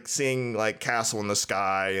 besides like seeing like Castle in the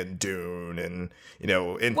Sky and Dune and, you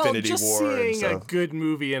know, Infinity War and stuff. Seeing a good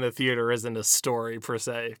movie in a theater isn't a story per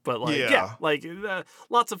se, but like,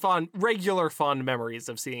 lots of regular fond memories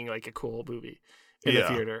of seeing like a cool movie in a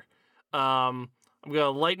theater. I'm going to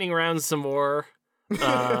lightning round some more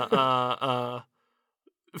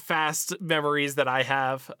fast memories that I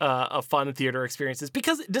have of fun theater experiences,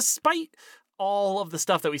 because despite all of the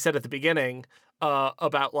stuff that we said at the beginning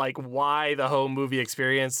about like why the home movie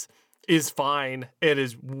experience is fine. It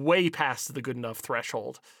is way past the good enough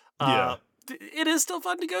threshold. It is still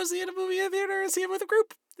fun to go see a movie in a theater and see it with a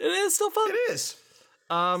group. It is still fun. It is.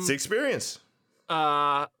 It's the experience.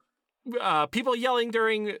 People yelling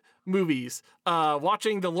during movies,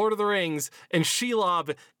 watching The Lord of the Rings, and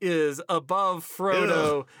Shelob is above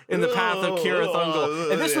Frodo in the path of Cirith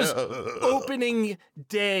Ungol. And this was opening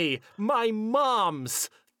day. My mom's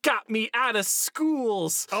got me out of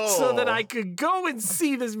schools so that I could go and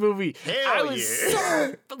see this movie. I was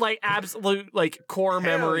so absolute core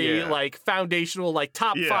memory, foundational,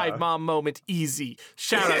 top 5 mom moment. Easy.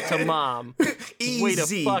 Shout out to mom. Easy. Way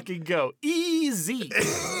to fucking go. Easy.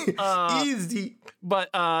 Easy.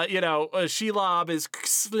 But Shelob is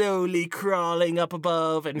slowly crawling up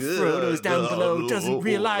above, and Frodo's down below, doesn't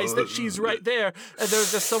realize that she's right there. And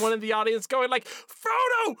there's just someone in the audience going like,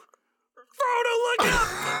 Frodo, look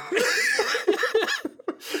up!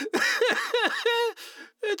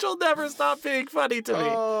 It'll never stop being funny to me.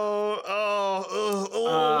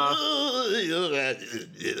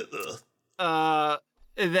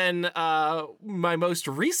 And then my most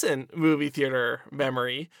recent movie theater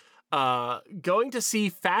memory, going to see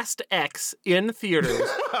Fast X in theaters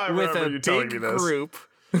with a big group,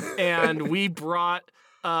 and we brought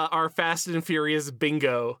our Fast and Furious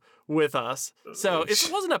bingo with us. So it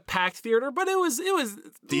wasn't a packed theater, but it was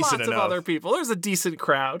decent lots of other people. There's a decent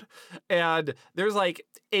crowd, and there's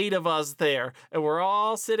 8 of us there, and we're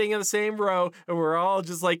all sitting in the same row, and we're all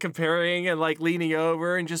just comparing and leaning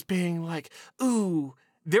over and just being like, ooh,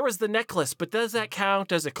 there was the necklace, but does that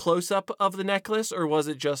count as a close-up of the necklace, or was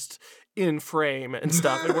it just in frame and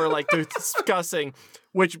stuff? And we're discussing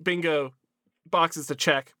which bingo boxes to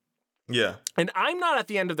check. Yeah. And I'm not at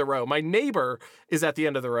the end of the row. My neighbor is at the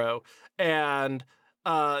end of the row. And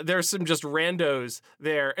there's some just randos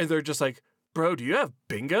there. And they're just like, bro, do you have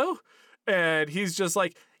bingo? And he's just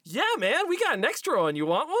like, yeah, man, we got an extra one. You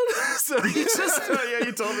want one? So he just yeah,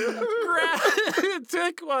 you told me.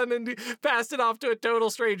 took one and passed it off to a total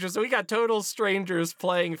stranger. So we got total strangers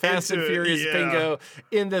playing Fast and Furious bingo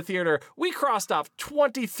in the theater. We crossed off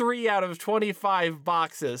 23 out of 25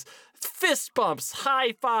 boxes. Fist bumps,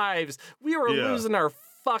 high fives. We were losing our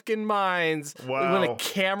fucking minds. Wow. When a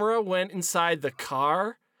camera went inside the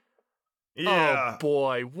car. Yeah. Oh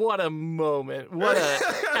boy, what a moment. What an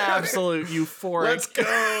absolute euphoric. Let's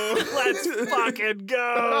go. Let's fucking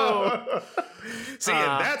go. See,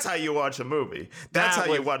 and that's how you watch a movie. That's how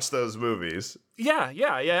you watch those movies. Yeah.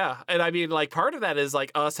 And I mean, part of that is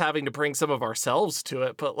us having to bring some of ourselves to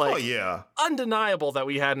it, but undeniable that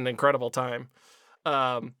we had an incredible time.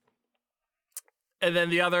 And then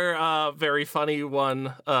the other very funny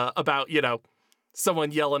one about,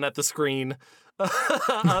 someone yelling at the screen.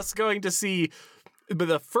 Us going to see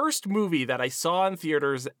the first movie that I saw in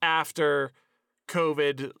theaters after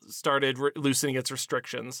COVID started loosening its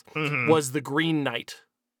restrictions was The Green Knight,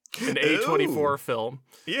 an A24 film.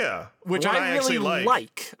 Yeah. Which I really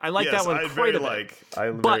like. I like that one quite a bit.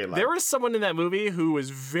 But there was someone in that movie who was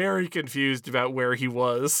very confused about where he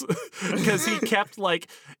was because he kept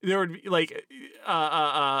there would be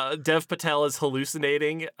Dev Patel is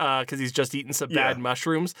hallucinating because he's just eaten some bad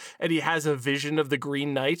mushrooms, and he has a vision of the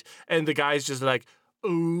Green Knight, and the guy's just like,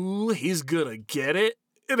 ooh, he's gonna get it.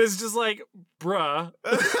 And it's just like, bruh.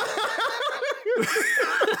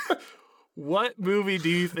 What movie do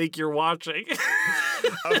you think you're watching?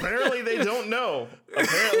 Apparently they don't know.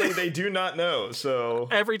 Apparently they do not know. So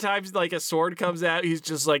every time a sword comes out, he's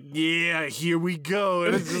just like, yeah, here we go.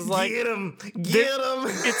 And it's just like, get him.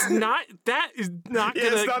 It's not, that is not gonna.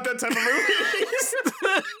 It's not that type of movie.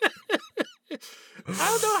 I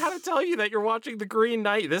don't know how to tell you that you're watching The Green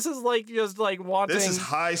Knight. This is just wanting. This is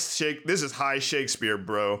high Shakespeare,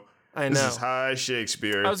 bro. I know. This is high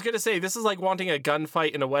Shakespeare. I was going to say, this is like wanting a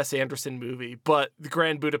gunfight in a Wes Anderson movie, but the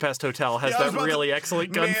Grand Budapest Hotel has that really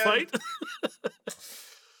excellent gunfight.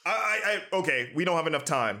 Okay, we don't have enough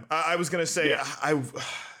time. I was going to say,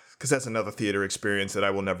 because that's another theater experience that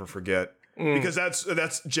I will never forget. Because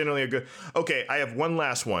that's generally a good... Okay, I have one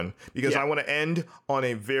last one, because I want to end on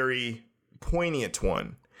a very poignant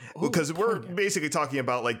one. Because we're basically talking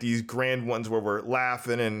about these grand ones where we're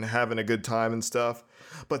laughing and having a good time and stuff.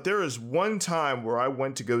 But there is one time where I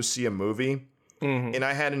went to go see a movie and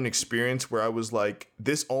I had an experience where I was like,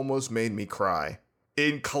 this almost made me cry.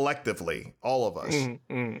 Collectively, all of us.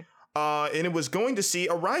 And it was going to see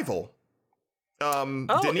Arrival.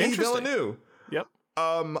 Denis Villeneuve. Yep.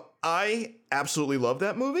 I absolutely love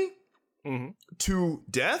that movie. To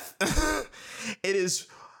death. It is...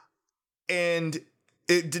 And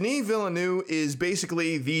Denis Villeneuve is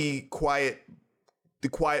basically the quiet the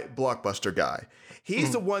quiet blockbuster guy.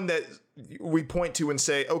 He's the one that we point to and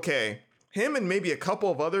say, okay, him and maybe a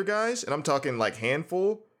couple of other guys, and I'm talking like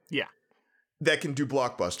handful. Yeah. That can do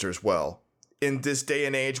blockbusters well in this day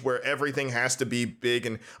and age where everything has to be big.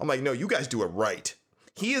 And I'm like, no, you guys do it right.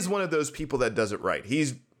 He is one of those people that does it right.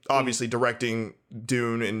 He's obviously directing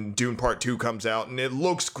Dune, and Dune Part 2 comes out, and it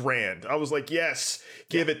looks grand. I was like, yes,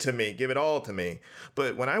 give it to me. Give it all to me.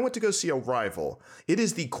 But when I went to go see Arrival, it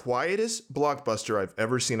is the quietest blockbuster I've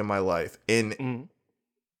ever seen in my life. And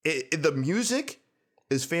the music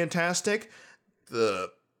is fantastic.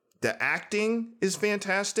 The acting is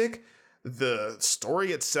fantastic. The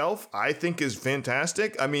story itself, I think, is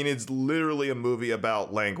fantastic. I mean, it's literally a movie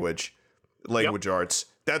about language arts.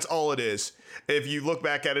 That's all it is. If you look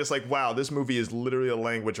back at it, it's like, wow, this movie is literally a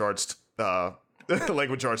language arts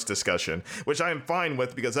discussion, which I am fine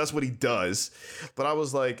with because that's what he does. But I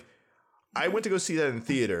was like, I went to go see that in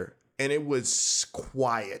theater, and it was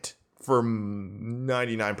quiet for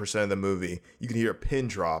 99% of the movie. You can hear a pin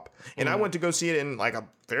drop. And I went to go see it in like a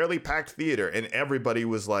fairly packed theater, and everybody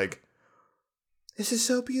was like, this is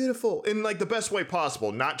so beautiful, in like the best way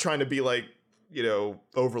possible, not trying to be like, you know,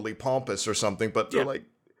 overly pompous or something, but they're like,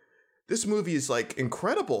 this movie is like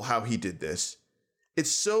incredible how he did this.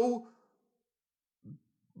 It's so,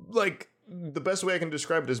 like, the best way I can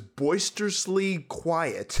describe it is boisterously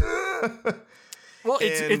quiet. Well,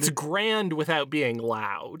 it's grand without being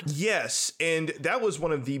loud. Yes, and that was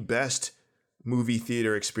one of the best movie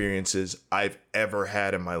theater experiences I've ever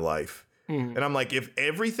had in my life. And I'm like, if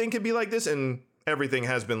everything could be like this, and everything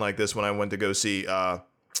has been like this when I went to go see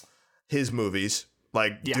his movies,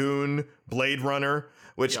 like Dune, Blade Runner,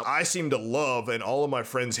 which I seem to love, and all of my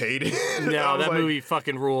friends hate it. No, that movie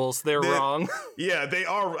fucking rules. They're wrong. Yeah, they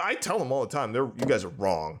are. I tell them all the time, you guys are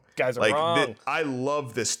wrong. Guys are wrong. I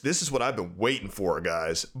love this. This is what I've been waiting for,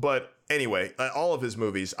 guys. But anyway, all of his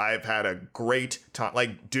movies, I've had a great time.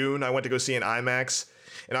 Like Dune, I went to go see in IMAX,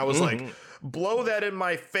 and I was like, blow that in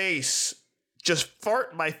my face. Just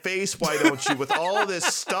fart in my face, why don't you? With all this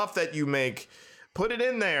stuff that you make, put it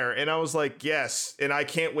in there. And I was like, yes. And I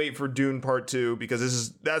can't wait for Dune Part 2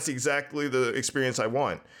 because that's exactly the experience I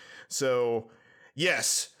want. So,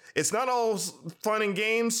 yes, it's not all fun and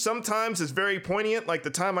games. Sometimes it's very poignant. Like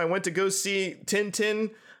the time I went to go see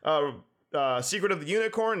Tintin, Secret of the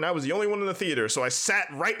Unicorn, and I was the only one in the theater. So I sat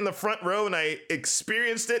right in the front row and I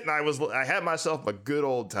experienced it, and I had myself a good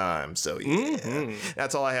old time. So yeah,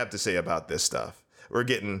 that's all I have to say about this stuff. We're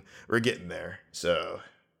getting there. So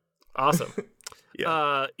awesome.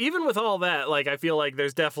 Even with all that, like, I feel like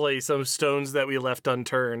there's definitely some stones that we left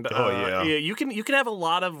unturned. You can have a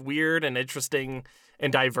lot of weird and interesting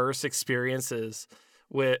and diverse experiences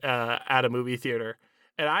with at a movie theater,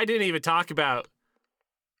 and I didn't even talk about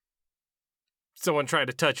someone trying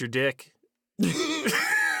to touch your dick.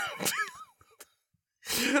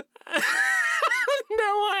 No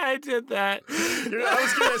way I did that. I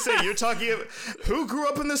was going to say, you're talking about who grew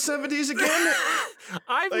up in the 70s again?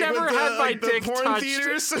 I've never had my dick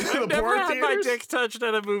touched. I've never had my dick touched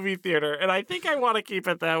at a movie theater, and I think I want to keep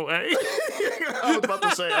it that way. I was about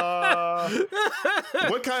to say,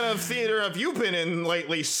 what kind of theater have you been in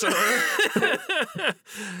lately, sir?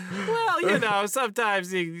 Well, you know,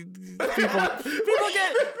 sometimes people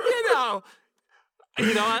get, you know.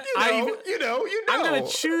 You know what? You know. I'm going to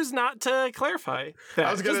choose not to clarify that.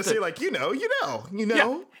 I was going to say, like, you know. Yeah.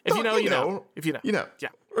 If you know, you know. If you know. You know. Yeah.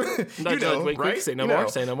 You know, wait, right? Say no more.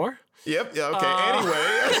 Say no more. Yep. Yeah. Okay.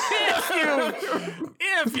 Anyway.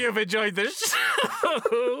 If you've enjoyed this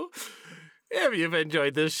show... If you've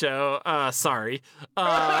enjoyed this show, sorry.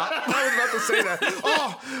 I was about to say that.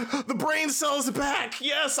 Oh, the brain cells back.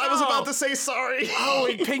 Yes, I was about to say sorry. Oh,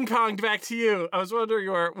 it ping-ponged back to you. I was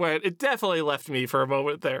wondering where it went. It definitely left me for a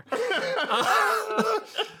moment there.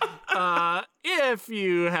 If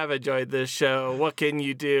you have enjoyed this show, what can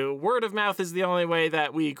you do? Word of mouth is the only way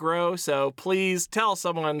that we grow, so please tell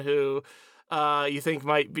someone who... you think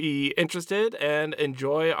might be interested and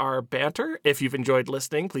enjoy our banter. If you've enjoyed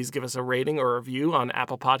listening, please give us a rating or a review on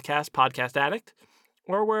Apple Podcasts, Podcast Addict,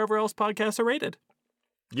 or wherever else podcasts are rated.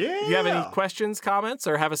 Yeah. If you have any questions, comments,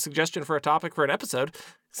 or have a suggestion for a topic for an episode,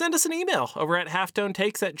 send us an email over at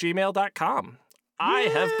halftonetakes@gmail.com. I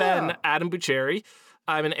have been Adam Bucheri.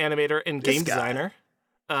 I'm an animator and game designer.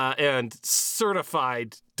 And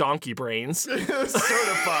certified donkey brains.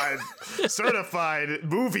 certified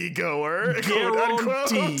moviegoer.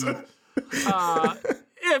 Guaranteed.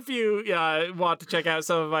 If you want to check out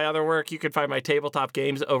some of my other work, you can find my tabletop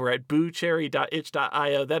games over at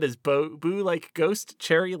boocherry.itch.io. That is boo like ghost,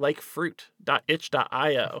 cherry like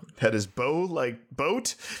fruit.itch.io. That is bow like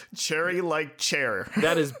boat, cherry like chair.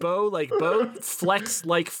 That is bow like boat, flex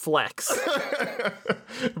like flex.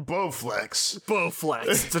 Bowflex. Bowflex.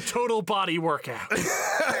 It's a total body workout.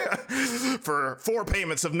 For 4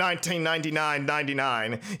 payments of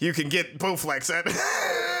 $19.99.99, you can get Bowflex at...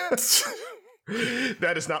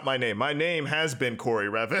 That is not my name. My name has been Corey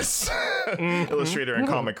Revis, illustrator and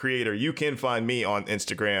comic creator. You can find me on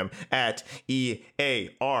Instagram at EARTHUR_ONE.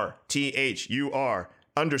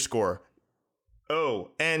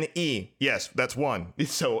 Yes, that's one.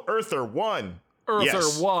 So Earther1.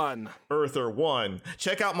 Earther1.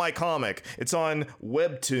 Check out my comic. It's on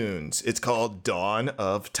Webtoons. It's called Dawn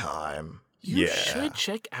of Time. You should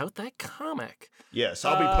check out that comic. Yes,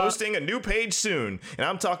 I'll be posting a new page soon. And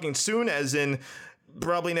I'm talking soon as in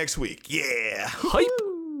probably next week. Yeah. Hype.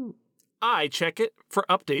 I check it for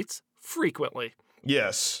updates frequently.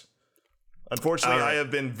 Yes. Unfortunately, I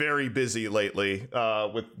have been very busy lately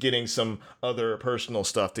with getting some other personal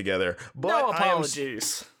stuff together. But no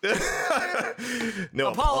apologies. No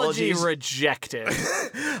apology apologies. Rejected.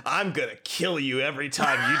 I'm going to kill you every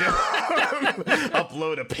time you don't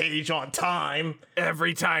upload a page on time.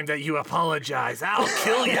 Every time that you apologize, I'll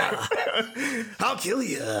kill you. I'll kill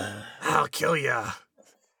you. I'll kill you.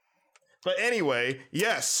 But anyway,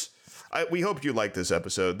 yes. We hope you liked this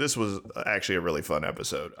episode. This was actually a really fun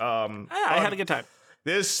episode. I had a good time.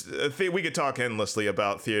 We could talk endlessly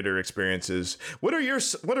about theater experiences. What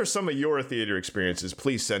are some of your theater experiences?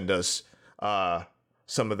 Please send us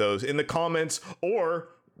some of those in the comments or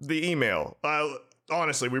the email.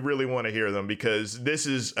 Honestly, we really want to hear them because this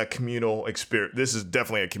is a communal experience. This is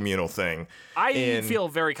definitely a communal thing. I feel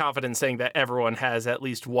very confident saying that everyone has at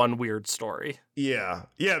least one weird story. Yeah.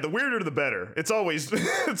 The weirder the better. It's always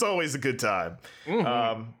a good time.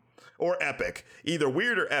 Mm-hmm. Or epic. Either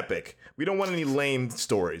weird or epic. We don't want any lame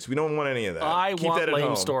stories. We don't want any of that. I want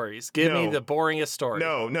lame stories. Give me the boringest story.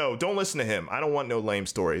 No, don't listen to him. I don't want no lame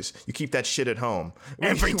stories. You keep that shit at home.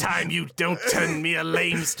 Every time you don't tell me a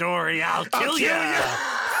lame story, I'll kill you.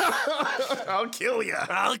 I'll kill you.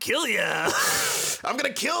 I'll kill you. I'm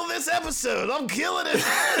gonna kill this episode. I'm killing it.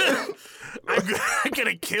 I'm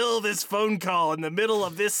gonna kill this phone call in the middle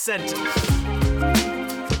of this sentence.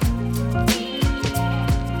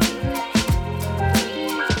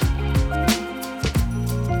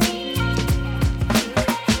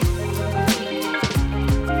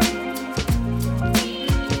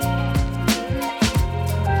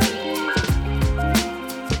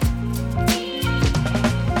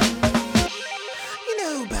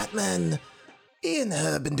 Ian and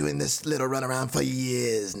her have been doing this little runaround for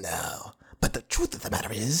years now. But the truth of the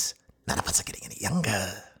matter is, none of us are getting any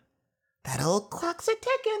younger. That old clock's a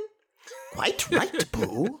ticking. Quite right,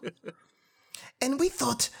 Pooh. And we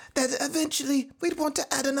thought that eventually we'd want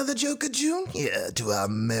to add another Joker Jr. to our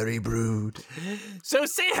merry brood. So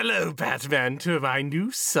say hello, Batman, to my new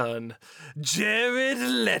son, Jared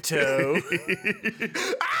Leto.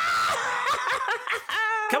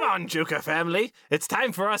 Come on, Joker family. It's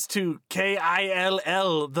time for us to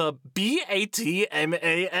KILL the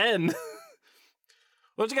BATMAN.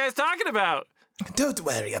 What you guys talking about? Don't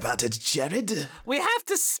worry about it, Jared. We have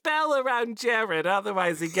to spell around Jared,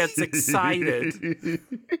 otherwise he gets excited.